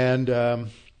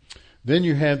 And then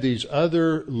you have these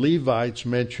other Levites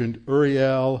mentioned: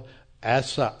 Uriel,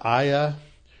 Asaiah,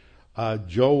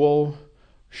 Joel,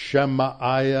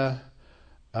 Shemaiah,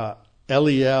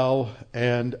 Eliel,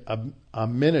 and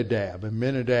Aminadab.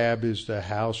 Aminadab is the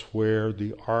house where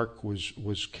the ark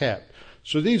was kept.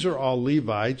 So these are all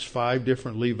Levites, 5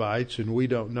 different Levites, and we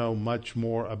don't know much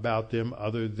more about them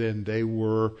other than they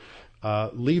were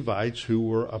Levites who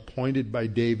were appointed by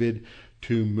David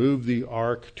to move the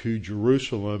ark to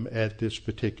Jerusalem at this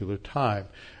particular time.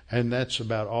 And that's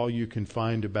about all you can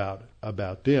find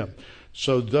about them.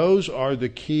 So those are the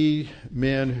key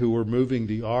men who were moving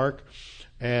the ark.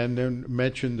 And then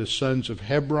mention the sons of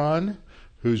Hebron,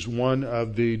 who's one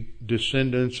of the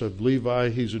descendants of Levi.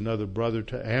 He's another brother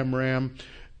to Amram.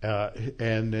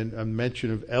 And then a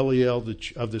mention of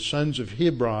Eliel, of the sons of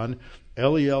Hebron.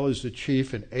 Eliel is the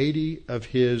chief, and 80 of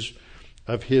his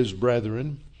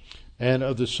brethren. And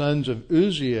of the sons of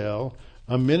Uzziel,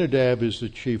 Aminadab is the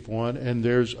chief one, and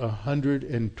there's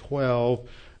 112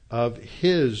 of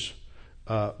his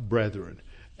brethren.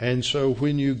 And so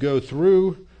when you go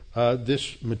through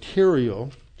this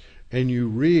material and you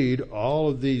read all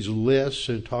of these lists,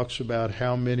 and talks about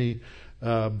how many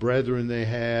brethren they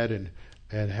had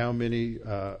and how many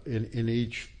in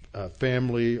each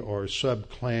family or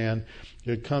sub-clan,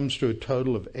 it comes to a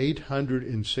total of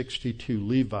 862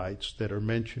 Levites that are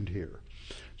mentioned here.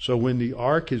 So when the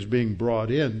ark is being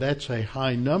brought in, that's a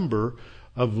high number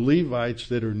of Levites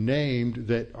that are named,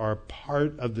 that are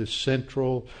part of the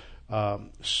central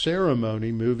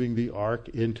ceremony moving the ark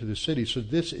into the city. So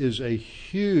this is a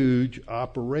huge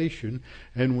operation,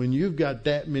 and when you've got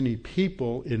that many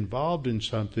people involved in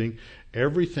something,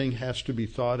 everything has to be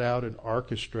thought out and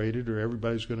orchestrated, or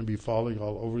everybody's going to be falling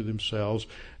all over themselves.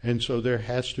 And so there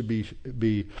has to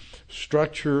be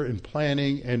structure and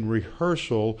planning and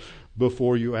rehearsal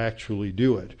before you actually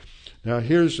do it. Now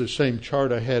here's the same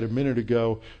chart I had a minute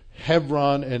ago.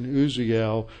 Hebron and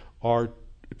Uzziel are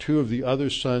 2 of the other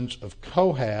sons of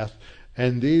Kohath,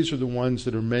 and these are the ones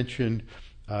that are mentioned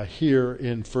here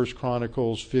in 1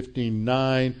 Chronicles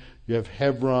 15:9. You have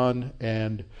Hebron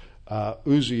and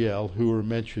Uzziel, who are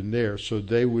mentioned there. So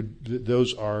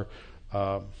those are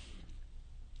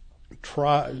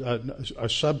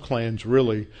subclans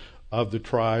really of the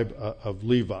tribe of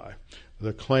Levi.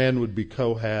 The clan would be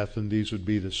Kohath, and these would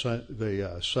be the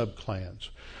subclans.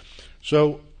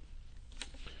 So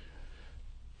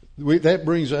that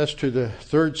brings us to the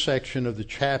third section of the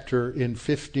chapter in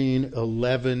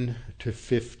 15:11 to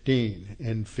 15.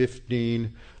 In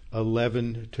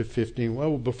 15:11 to 15.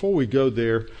 Well, before we go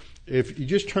there, if you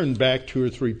just turn back 2 or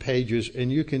 3 pages,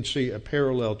 and you can see a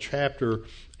parallel chapter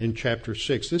in chapter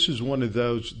 6. This is one of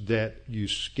those that you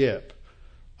skip.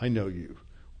 I know you.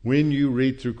 When you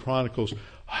read through Chronicles,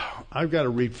 I've got to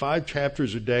read 5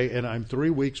 chapters a day, and I'm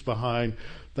 3 weeks behind.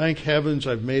 Thank heavens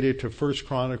I've made it to 1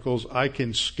 Chronicles. I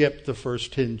can skip the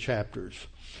first 10 chapters,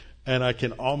 and I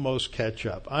can almost catch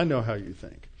up. I know how you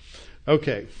think.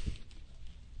 Okay.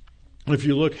 If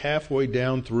you look halfway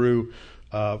down through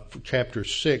chapter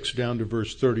 6, down to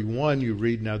verse 31, you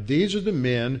read, "Now these are the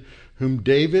men whom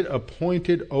David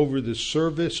appointed over the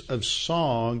service of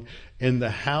song in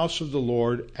the house of the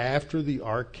Lord after the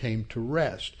ark came to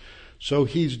rest." So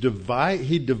he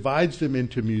divides them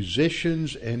into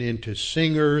musicians and into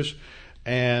singers,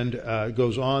 and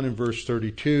goes on in verse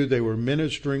 32. "They were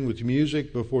ministering with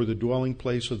music before the dwelling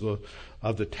place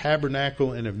of the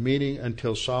tabernacle and of meeting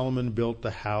until Solomon built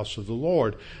the house of the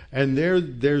Lord." And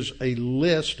there's a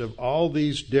list of all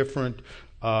these different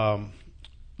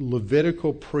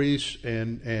Levitical priests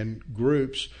and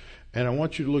groups. And I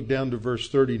want you to look down to verse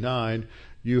 39.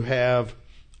 You have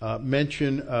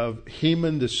mention of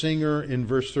Heman the singer in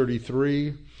verse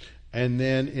 33, and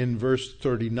then in verse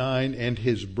 39, and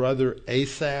his brother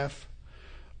Asaph.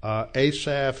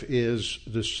 Asaph is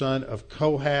the son of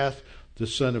Kohath, the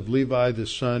son of Levi, the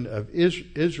son of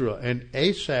Israel. And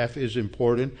Asaph is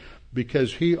important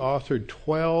because he authored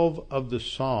 12 of the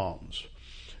Psalms.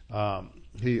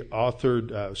 He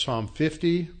authored Psalm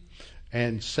 50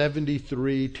 and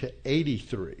 73 to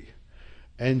 83.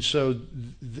 And so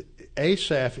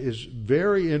Asaph is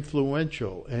very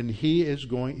influential, and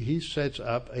he sets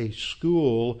up a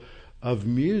school of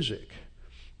music,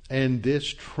 and this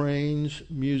trains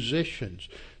musicians.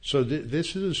 So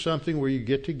this is something where you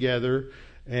get together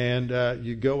and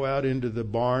you go out into the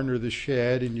barn or the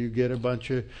shed, and you get a bunch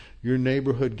of your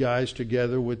neighborhood guys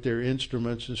together with their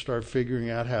instruments and start figuring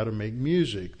out how to make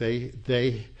music.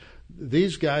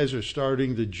 These guys are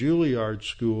starting the Juilliard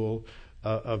School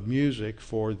of music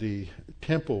for the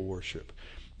temple worship.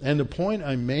 And the point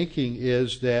I'm making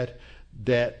is that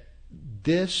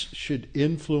this should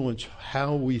influence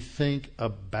how we think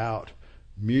about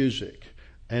music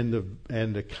and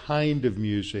the kind of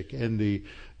music and the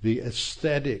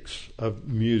aesthetics of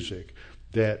music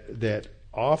that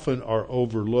often are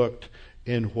overlooked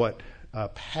in what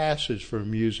passes for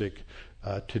music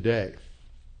today.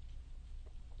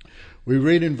 We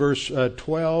read in verse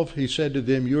 12, he said to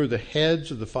them, "You are the heads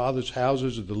of the fathers'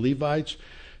 houses of the Levites.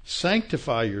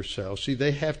 Sanctify yourselves." See,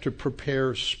 they have to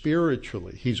prepare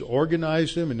spiritually. He's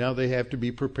organized them, and now they have to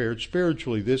be prepared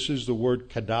spiritually. This is the word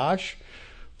kadash,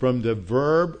 from the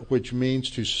verb which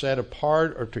means to set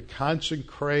apart or to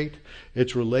consecrate.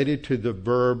 It's related to the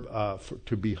verb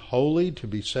to be holy, to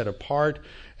be set apart.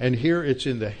 And here it's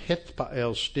in the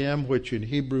hitpael stem, which in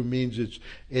Hebrew means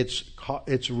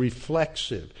it's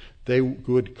reflexive. They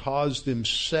would cause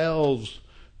themselves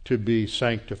to be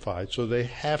sanctified. So they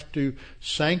have to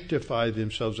sanctify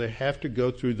themselves. They have to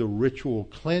go through the ritual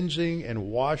cleansing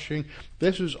and washing.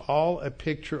 This is all a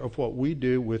picture of what we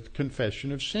do with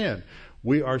confession of sin.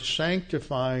 We are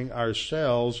sanctifying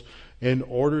ourselves in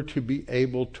order to be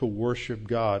able to worship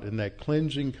God. And that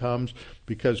cleansing comes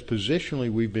because positionally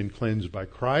we've been cleansed by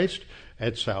Christ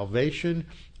at salvation,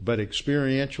 but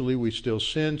experientially we still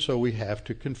sin, so we have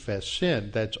to confess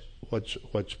sin. That's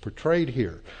what's portrayed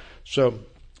here. So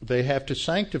they have to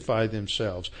sanctify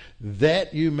themselves,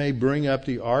 that you may bring up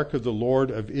the ark of the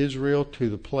Lord of Israel to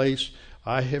the place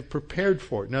I have prepared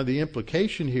for it. Now the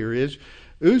implication here is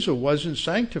Uzzah wasn't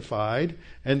sanctified,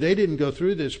 and they didn't go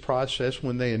through this process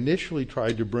when they initially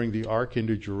tried to bring the ark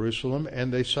into Jerusalem,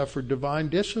 and they suffered divine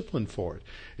discipline for it.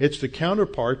 It's the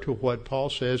counterpart to what Paul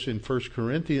says in 1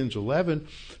 Corinthians 11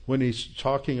 when he's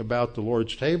talking about the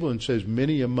Lord's table and says,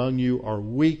 "Many among you are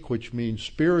weak," which means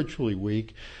spiritually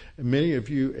weak. Many of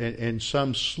you, and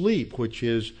some sleep, which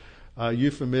is a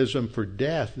euphemism for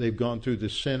death. They've gone through the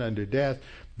sin unto death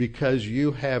because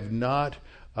you have not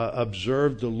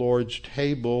observed the Lord's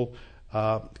table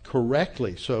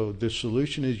correctly. So the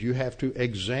solution is you have to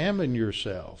examine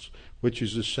yourselves, which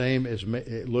is the same as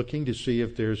looking to see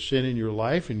if there's sin in your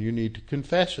life, and you need to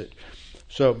confess it.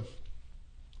 So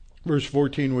Verse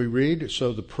 14 we read,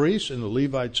 "So the priests and the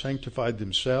Levites sanctified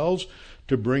themselves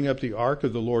to bring up the ark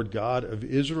of the Lord God of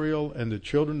Israel, and the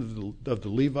children of the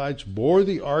Levites bore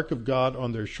the ark of God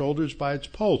on their shoulders by its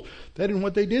poles." That isn't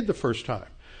what they did the first time.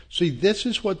 See, this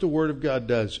is what the Word of God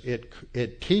does.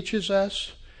 It teaches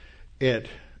us, it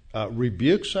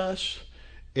rebukes us,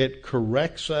 it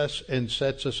corrects us, and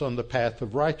sets us on the path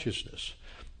of righteousness.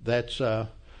 That's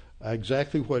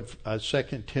exactly what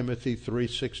 2 Timothy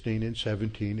 3:16 and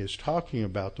 17 is talking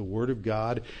about. The Word of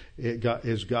God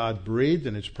is God-breathed,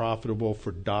 and it's profitable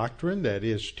for doctrine, that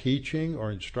is teaching or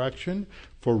instruction,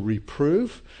 for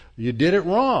reproof. You did it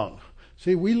wrong.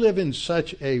 See, we live in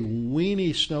such a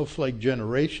weenie snowflake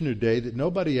generation today that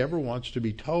nobody ever wants to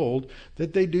be told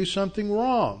that they do something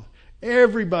wrong.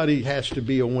 Everybody has to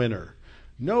be a winner.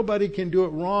 Nobody can do it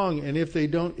wrong, and if they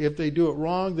do it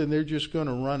wrong, then they're just going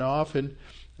to run off and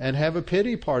have a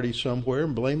pity party somewhere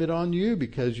and blame it on you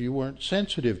because you weren't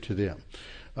sensitive to them.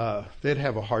 They'd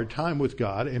have a hard time with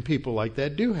God, and people like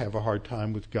that do have a hard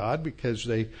time with God because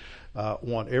they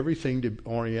want everything to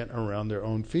orient around their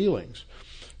own feelings.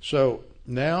 So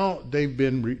now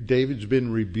David's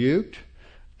been rebuked,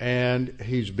 and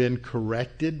he's been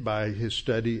corrected by his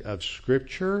study of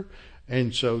Scripture,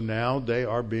 and so now they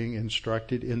are being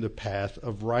instructed in the path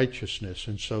of righteousness,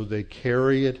 and so they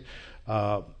carry it,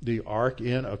 the ark,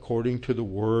 in according to the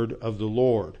word of the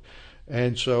Lord.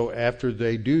 And so after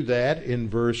they do that, in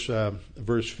verse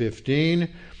 15,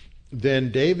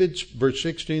 verse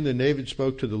 16, then David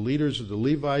spoke to the leaders of the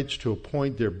Levites to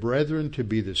appoint their brethren to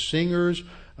be the singers,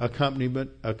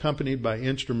 accompanied by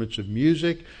instruments of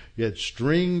music, yet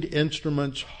stringed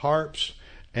instruments, harps,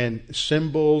 and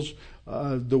cymbals.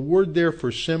 The word there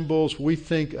for cymbals, we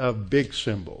think of big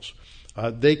cymbals.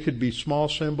 They could be small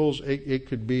cymbals. It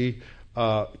could be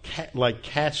like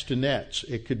castanets.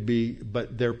 It could be,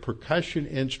 but they're percussion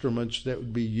instruments that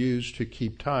would be used to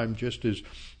keep time, just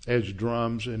as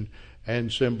drums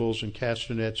and cymbals and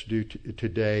castanets do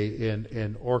today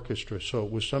in orchestra. So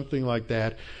it was something like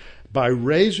that, by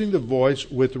raising the voice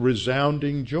with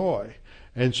resounding joy.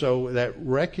 And so that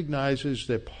recognizes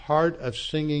that part of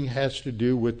singing has to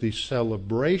do with the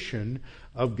celebration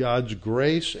of God's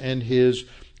grace and His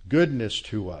goodness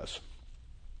to us.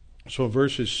 So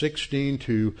verses 16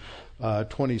 to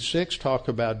 26 talk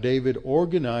about David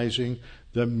organizing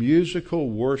the musical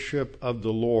worship of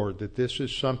the Lord, that this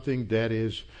is something that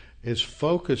is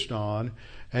focused on.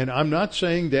 And I'm not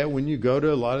saying that when you go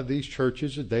to a lot of these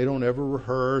churches that they don't ever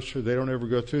rehearse or they don't ever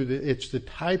go through. It's the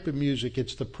type of music,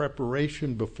 it's the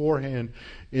preparation beforehand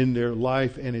in their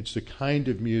life, and it's the kind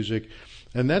of music.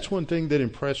 And that's one thing that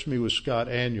impressed me with Scott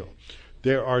Aniol.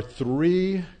 There are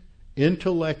 3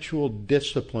 intellectual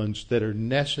disciplines that are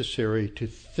necessary to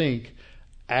think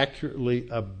accurately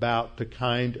about the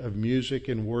kind of music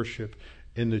and worship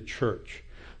in the church.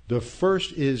 The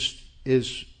first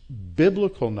is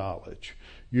biblical knowledge.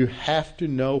 You have to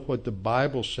know what the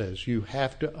Bible says. You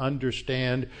have to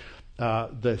understand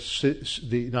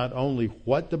not only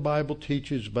what the Bible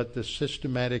teaches, but the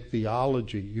systematic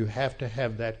theology. You have to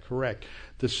have that correct.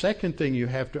 The second thing you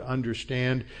have to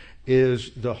understand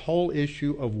is the whole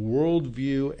issue of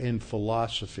worldview and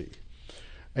philosophy.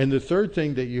 And the third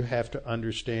thing that you have to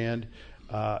understand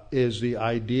is the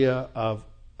idea of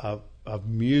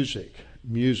music,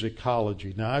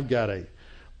 musicology. Now, I've got a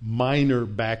minor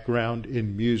background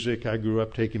in music. I grew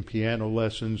up taking piano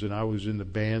lessons, and I was in the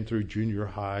band through junior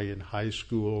high and high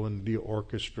school and the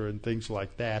orchestra and things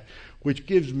like that, which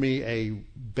gives me a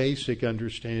basic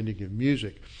understanding of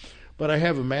music. But I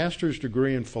have a master's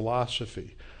degree in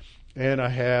philosophy, and I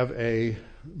have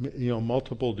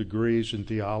multiple degrees in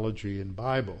theology and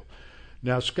Bible.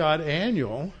 Now, Scott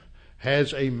Aniol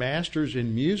has a master's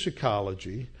in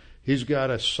musicology. He's got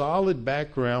a solid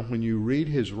background. When you read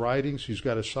his writings, he's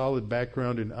got a solid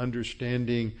background in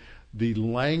understanding the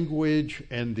language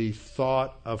and the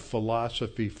thought of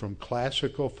philosophy, from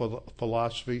classical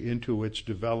philosophy into its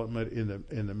development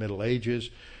in the Middle Ages,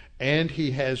 and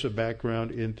he has a background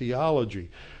in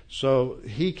theology. So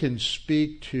he can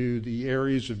speak to the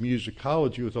areas of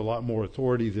musicology with a lot more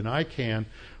authority than I can,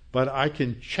 but I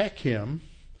can check him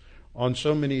on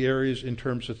so many areas in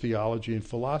terms of theology and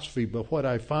philosophy. But what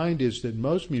I find is that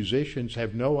most musicians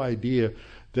have no idea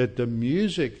that the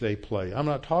music they play, I'm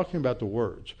not talking about the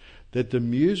words, that the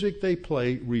music they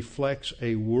play reflects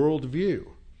a worldview.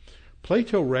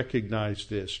 Plato recognized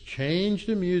this. Change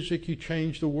the music, you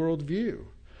change the worldview.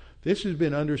 This has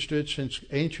been understood since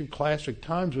ancient classic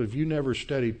times, but if you never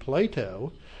studied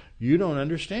Plato, you don't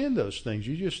understand those things.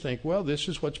 You just think, well, this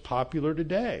is what's popular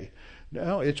today.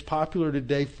 No, it's popular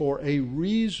today for a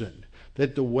reason.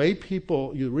 that the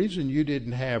reason you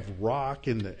didn't have rock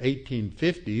in the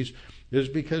 1850s is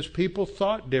because people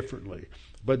thought differently.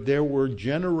 But there were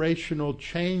generational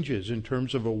changes in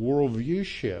terms of a worldview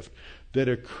shift that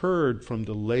occurred from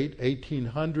the late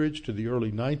 1800s to the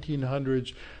early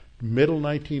 1900s, middle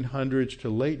 1900s to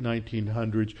late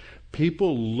 1900s.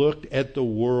 People looked at the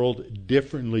world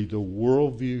differently. The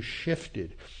worldview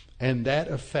shifted. And that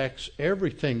affects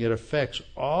everything. It affects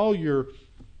all your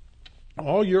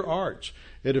arts.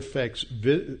 It affects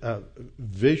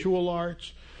visual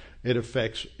arts. It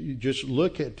affects,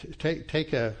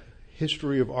 take a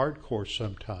history of art course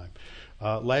sometime.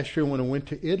 Last year when I went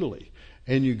to Italy,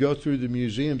 and you go through the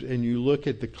museums and you look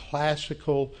at the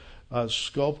classical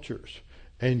sculptures,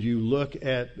 and you look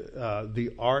at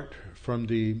the art from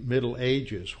the Middle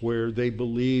Ages where they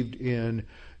believed in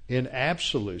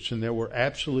absolutes, and there were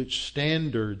absolute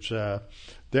standards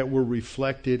that were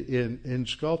reflected in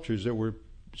sculptures. There were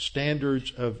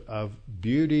standards of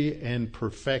beauty and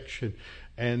perfection,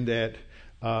 and that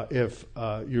if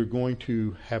you're going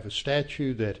to have a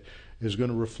statue that is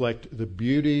going to reflect the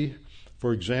beauty,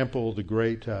 for example, the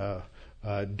great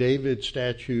David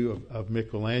statue of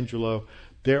Michelangelo,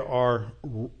 there are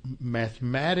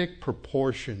mathematic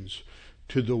proportions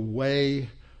to the way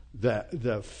that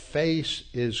the face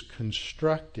is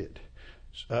constructed.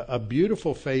 A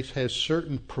beautiful face has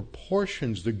certain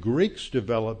proportions. The Greeks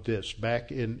developed this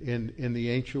back in the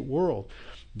ancient world.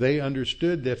 They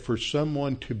understood that for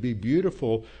someone to be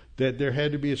beautiful, that there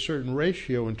had to be a certain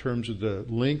ratio in terms of the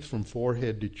length from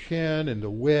forehead to chin and the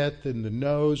width and the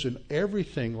nose and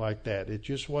everything like that. It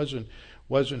just wasn't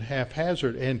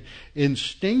haphazard. And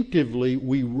instinctively,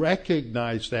 we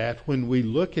recognize that when we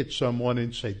look at someone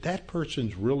and say, that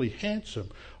person's really handsome,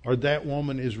 or that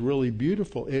woman is really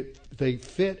beautiful. They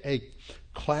fit a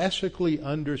classically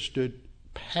understood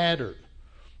pattern,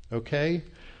 okay?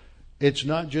 It's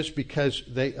not just because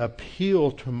they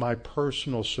appeal to my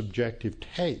personal subjective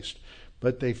taste,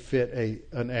 but they fit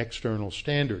an external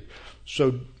standard.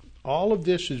 So all of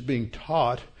this is being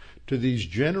taught to these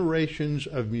generations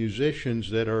of musicians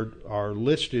that are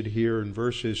listed here in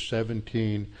verses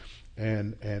 17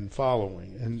 and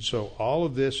following. And so all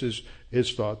of this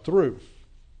is thought through.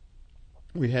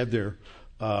 We have their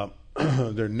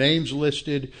names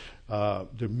listed,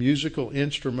 the musical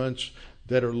instruments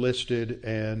that are listed,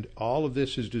 and all of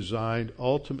this is designed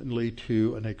ultimately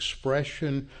to an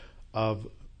expression of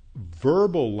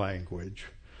verbal language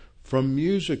from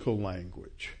musical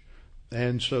language.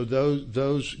 And so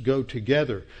those go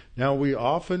together. Now we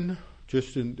often,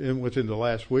 just within the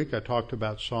last week, I talked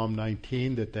about Psalm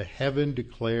 19, that the heaven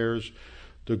declares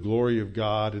the glory of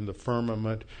God, and the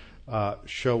firmament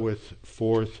showeth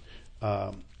forth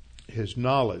his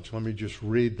knowledge. Let me just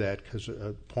read that, because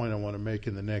a point I want to make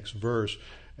in the next verse.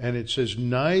 And it says,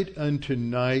 night unto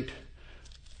night,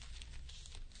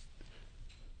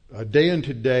 day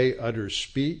unto day utters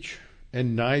speech,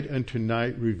 and night unto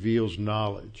night reveals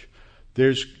knowledge.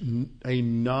 There's a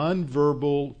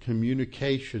nonverbal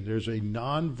communication. There's a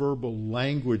nonverbal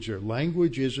language there.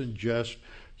 Language isn't just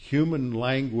human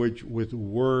language with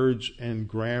words and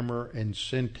grammar and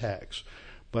syntax,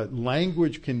 but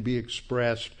language can be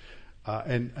expressed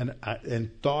and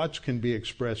thoughts can be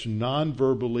expressed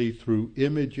non-verbally through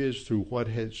images, through what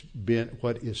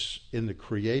is in the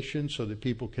creation, so that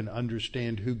people can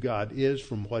understand who God is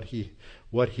from what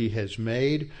he has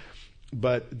made.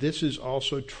 But this is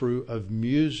also true of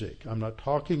music. I'm not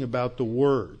talking about the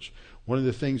words. One of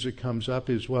the things that comes up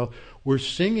is, well, we're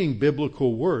singing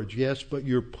biblical words, yes, but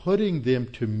you're putting them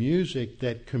to music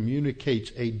that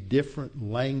communicates a different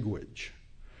language.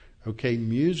 Okay,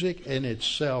 music in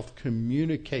itself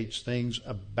communicates things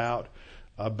about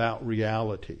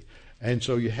reality. And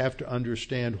so you have to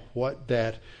understand what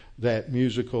that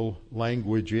musical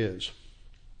language is.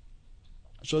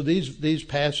 So these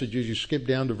passages, you skip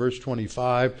down to verse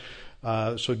 25.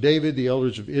 So David, the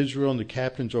elders of Israel, and the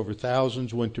captains over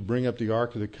thousands went to bring up the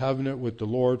ark of the covenant with the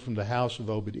Lord from the house of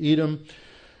Obed-Edom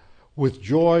with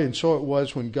joy. And so it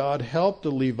was, when God helped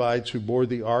the Levites who bore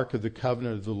the ark of the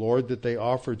covenant of the Lord, that they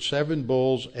offered 7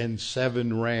 bulls and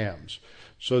 7 rams.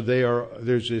 So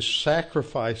there's this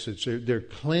sacrifices. They're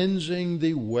cleansing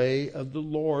the way of the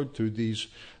Lord through these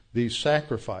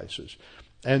sacrifices.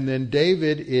 And then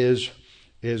David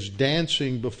is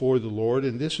dancing before the Lord.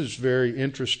 And this is very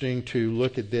interesting to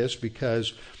look at this,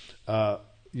 because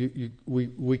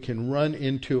we can run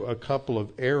into a couple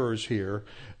of errors here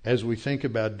as we think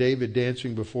about David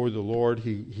dancing before the Lord.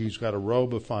 He's got a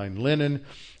robe of fine linen,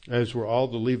 as were all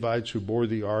the Levites who bore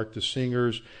the ark, the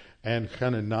singers, and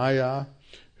Hananiah,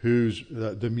 who's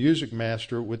the music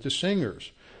master with the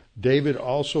singers. David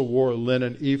also wore a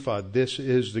linen ephod. This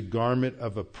is the garment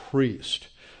of a priest.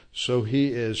 So he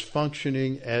is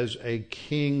functioning as a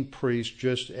king priest,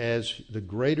 just as the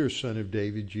greater son of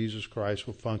David, Jesus Christ,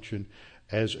 will function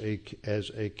as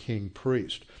a king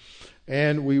priest.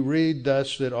 And we read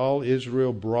thus that all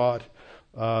Israel brought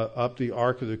up the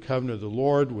ark of the covenant of the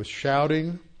Lord with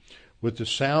shouting, with the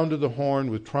sound of the horn,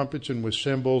 with trumpets and with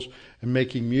cymbals, and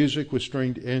making music with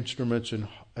stringed instruments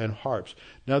and harps.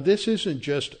 Now this isn't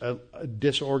just a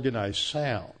disorganized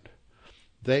sound.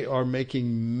 They are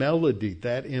making melody.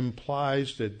 That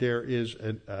implies that there is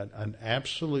an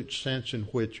absolute sense in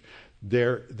which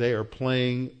they are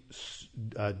playing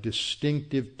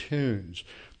distinctive tunes.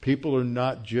 People are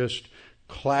not just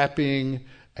clapping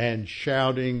and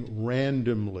shouting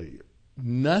randomly.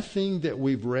 Nothing that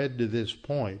we've read to this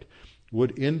point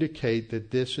would indicate that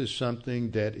this is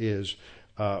something that is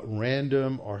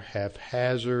random or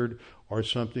haphazard or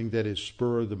something that is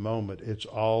spur of the moment. It's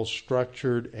all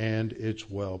structured and it's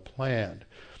well planned.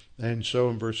 And so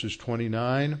in verses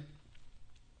 29,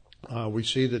 we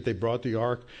see that they brought the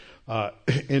ark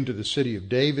into the city of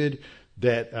David,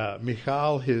 that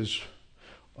Michal, his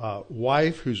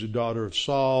wife, who's a daughter of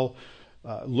Saul,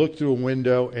 looked through a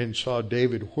window and saw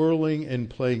David whirling and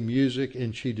playing music,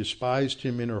 and she despised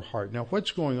him in her heart. Now,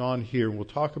 what's going on here, and we'll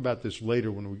talk about this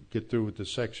later when we get through with the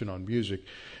section on music,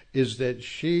 is that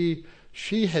she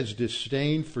has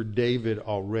disdain for David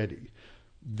already.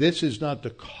 This is not the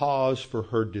cause for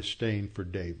her disdain for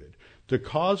David. The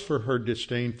cause for her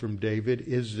disdain from David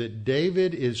is that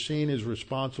David is seen as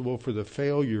responsible for the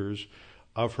failures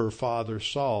of her father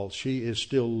Saul. She is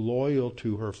still loyal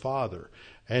to her father.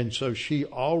 And so she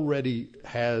already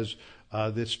has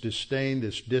this disdain,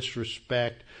 this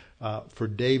disrespect for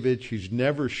David. She's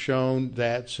never shown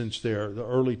that since the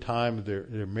early time of their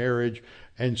marriage.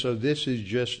 And so this is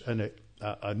just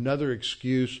another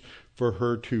excuse for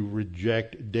her to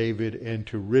reject David and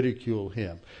to ridicule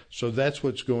him. So that's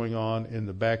what's going on in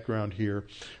the background here.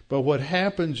 But what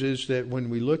happens is that when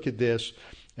we look at this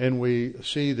and we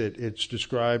see that it's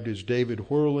described as David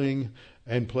whirling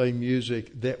and playing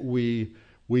music, that we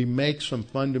make some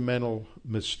fundamental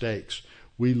mistakes.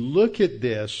 We look at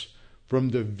this from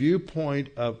the viewpoint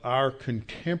of our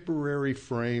contemporary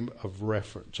frame of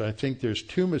reference. I think there's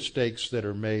two mistakes that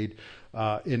are made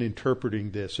in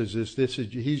interpreting this.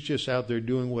 He's just out there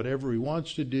doing whatever he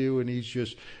wants to do, and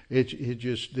he's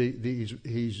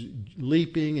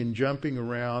leaping and jumping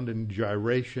around and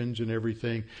gyrations and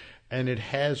everything, and it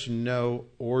has no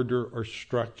order or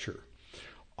structure.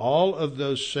 All of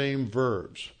those same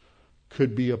verbs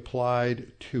could be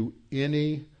applied to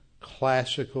any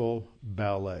classical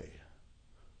ballet.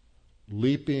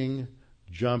 Leaping,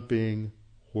 jumping,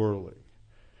 whirling.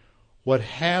 What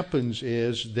happens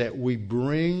is that we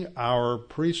bring our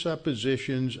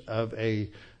presuppositions of a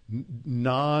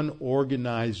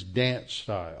non-organized dance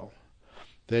style,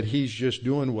 that he's just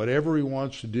doing whatever he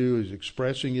wants to do, is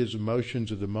expressing his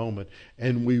emotions of the moment,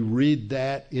 and we read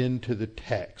that into the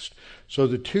text. So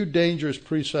the two dangerous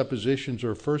presuppositions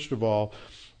are, first of all,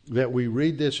 that we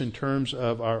read this in terms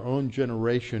of our own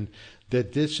generation,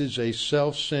 that this is a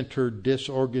self-centered,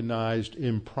 disorganized,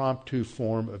 impromptu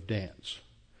form of dance.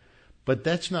 But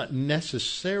that's not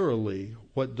necessarily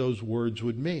what those words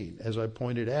would mean. As I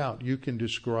pointed out, you can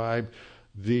describe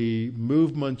the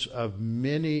movements of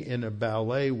many in a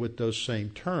ballet with those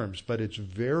same terms, but it's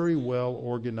very well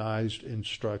organized and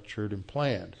structured and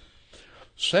planned.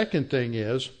 Second thing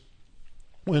is,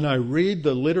 when I read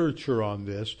the literature on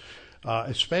this,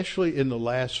 especially in the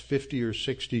last 50 or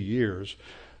 60 years,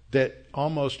 that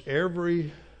almost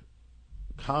every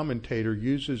commentator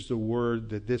uses the word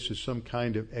that this is some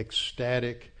kind of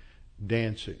ecstatic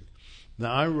dancing.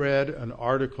 Now, I read an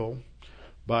article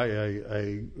by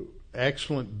a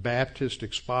excellent Baptist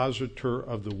expositor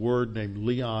of the word named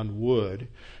Leon Wood,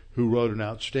 who wrote an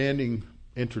outstanding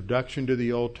introduction to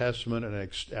the Old Testament, an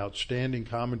outstanding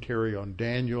commentary on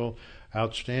Daniel,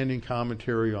 outstanding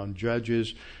commentary on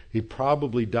Judges. He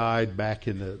probably died back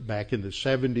in the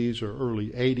 70s or early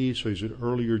 80s, so he's an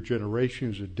earlier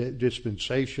generation. He was a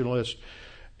dispensationalist.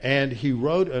 And he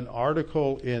wrote an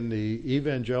article in the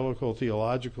Evangelical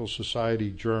Theological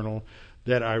Society Journal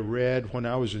that I read when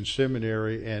I was in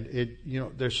seminary, and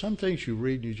there's some things you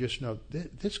read and you just know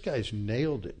this guy's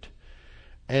nailed it.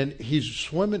 And he's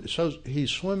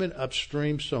swimming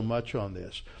upstream so much on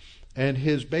this. And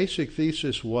his basic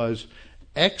thesis was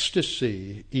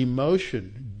ecstasy,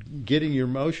 emotion, getting your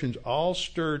emotions all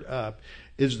stirred up,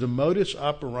 is the modus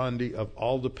operandi of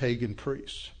all the pagan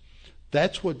priests.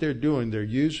 That's what they're doing. They're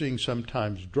using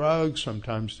sometimes drugs,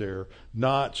 sometimes they're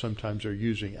not, sometimes they're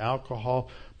using alcohol,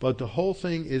 But the whole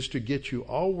thing is to get you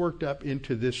all worked up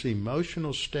into this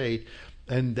emotional state,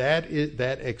 and that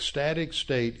ecstatic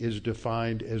state is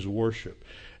defined as worship.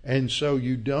 And so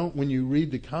you don't, when you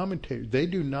read the commentary, they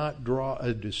do not draw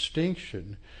a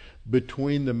distinction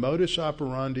between the modus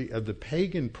operandi of the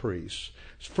pagan priests.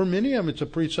 For many of them, it's a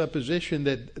presupposition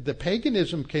that the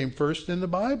paganism came first in the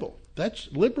Bible.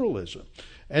 That's liberalism.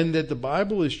 And that the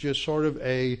Bible is just sort of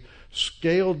a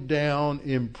scaled down,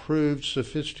 improved,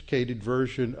 sophisticated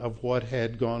version of what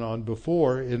had gone on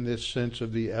before in this sense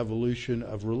of the evolution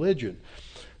of religion.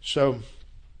 So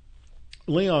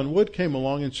Leon Wood came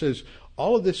along and says,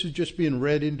 all of this is just being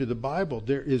read into the Bible.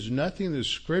 There is nothing in the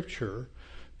Scripture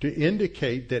to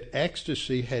indicate that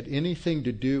ecstasy had anything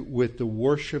to do with the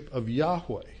worship of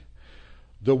Yahweh.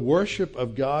 The worship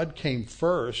of God came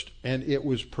first, and it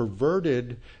was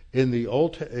perverted in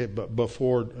the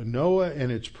before Noah,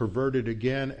 and it's perverted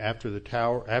again after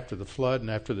the flood, and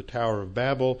after the Tower of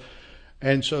Babel.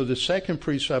 And so the second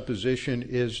presupposition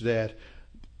is that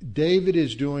David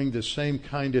is doing the same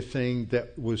kind of thing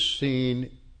that was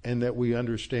seen and that we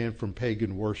understand from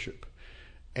pagan worship.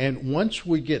 And once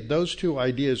we get those two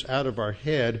ideas out of our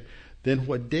head, then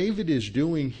what David is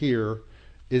doing here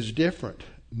is different.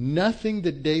 Nothing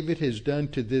that David has done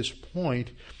to this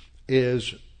point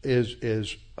is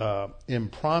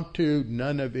impromptu.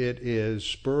 None of it is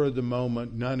spur of the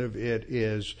moment. None of it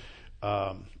is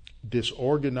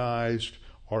disorganized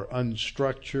or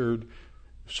unstructured.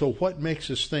 So what makes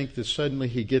us think that suddenly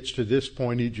he gets to this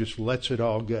point, he just lets it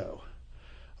all go?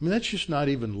 I mean, that's just not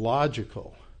even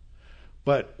logical.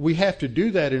 But we have to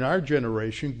do that in our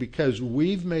generation because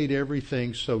we've made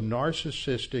everything so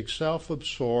narcissistic,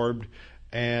 self-absorbed,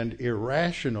 and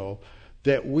irrational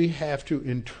that we have to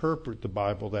interpret the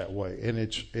Bible that way. And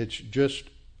it's just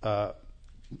not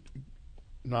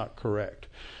correct.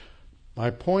 My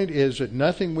point is that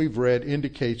nothing we've read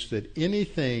indicates that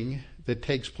anything that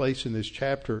takes place in this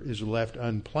chapter is left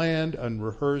unplanned,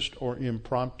 unrehearsed, or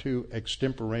impromptu,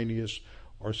 extemporaneous,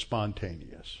 or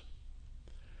spontaneous.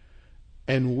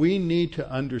 And we need to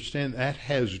understand that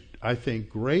has, I think,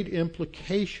 great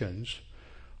implications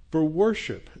for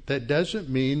worship. That doesn't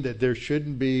mean that there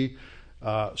shouldn't be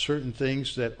certain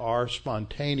things that are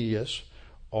spontaneous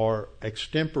or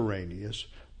extemporaneous,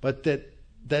 but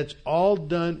that's all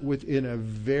done within a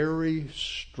very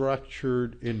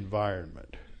structured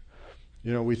environment.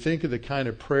 You know, we think of the kind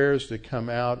of prayers that come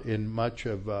out in much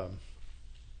of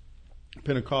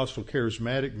Pentecostal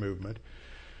charismatic movement,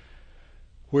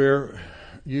 where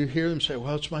you hear them say,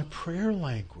 well, it's my prayer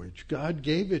language. God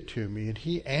gave it to me, and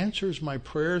He answers my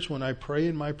prayers when I pray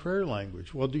in my prayer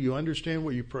language. Well, do you understand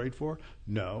what you prayed for?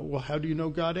 No. Well, how do you know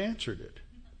God answered it?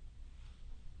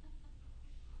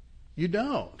 You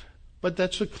don't. But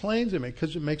that's the claim they make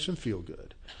because it makes them feel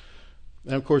good.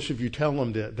 And, of course, if you tell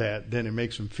them that, then it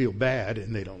makes them feel bad,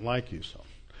 and they don't like you. So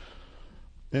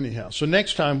anyhow, so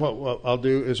next time what I'll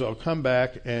do is I'll come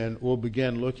back and we'll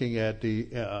begin looking at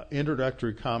the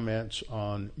introductory comments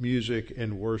on music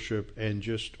and worship and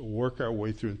just work our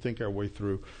way through and think our way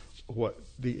through what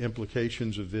the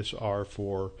implications of this are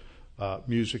for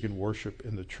music and worship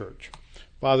in the church.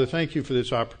 Father, thank you for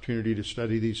this opportunity to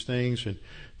study these things and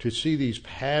to see these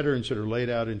patterns that are laid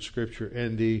out in Scripture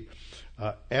and the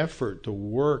effort, the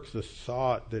work, the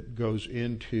thought that goes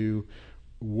into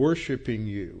worshiping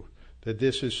you. That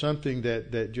this is something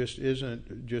that just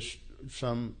isn't just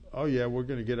some, oh yeah, we're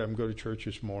going to get up and go to church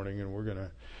this morning and we're going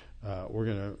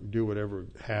to do whatever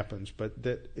happens. But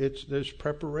that there's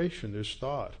preparation, there's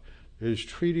thought. There's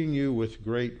treating you with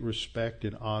great respect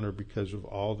and honor because of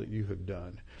all that you have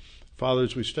done. Father,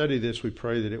 as we study this, we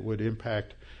pray that it would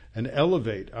impact and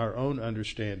elevate our own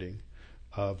understanding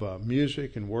of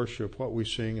music and worship, what we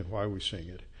sing and why we sing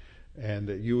it, and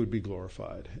that you would be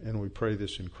glorified. And we pray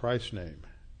this in Christ's name.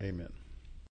 Amen.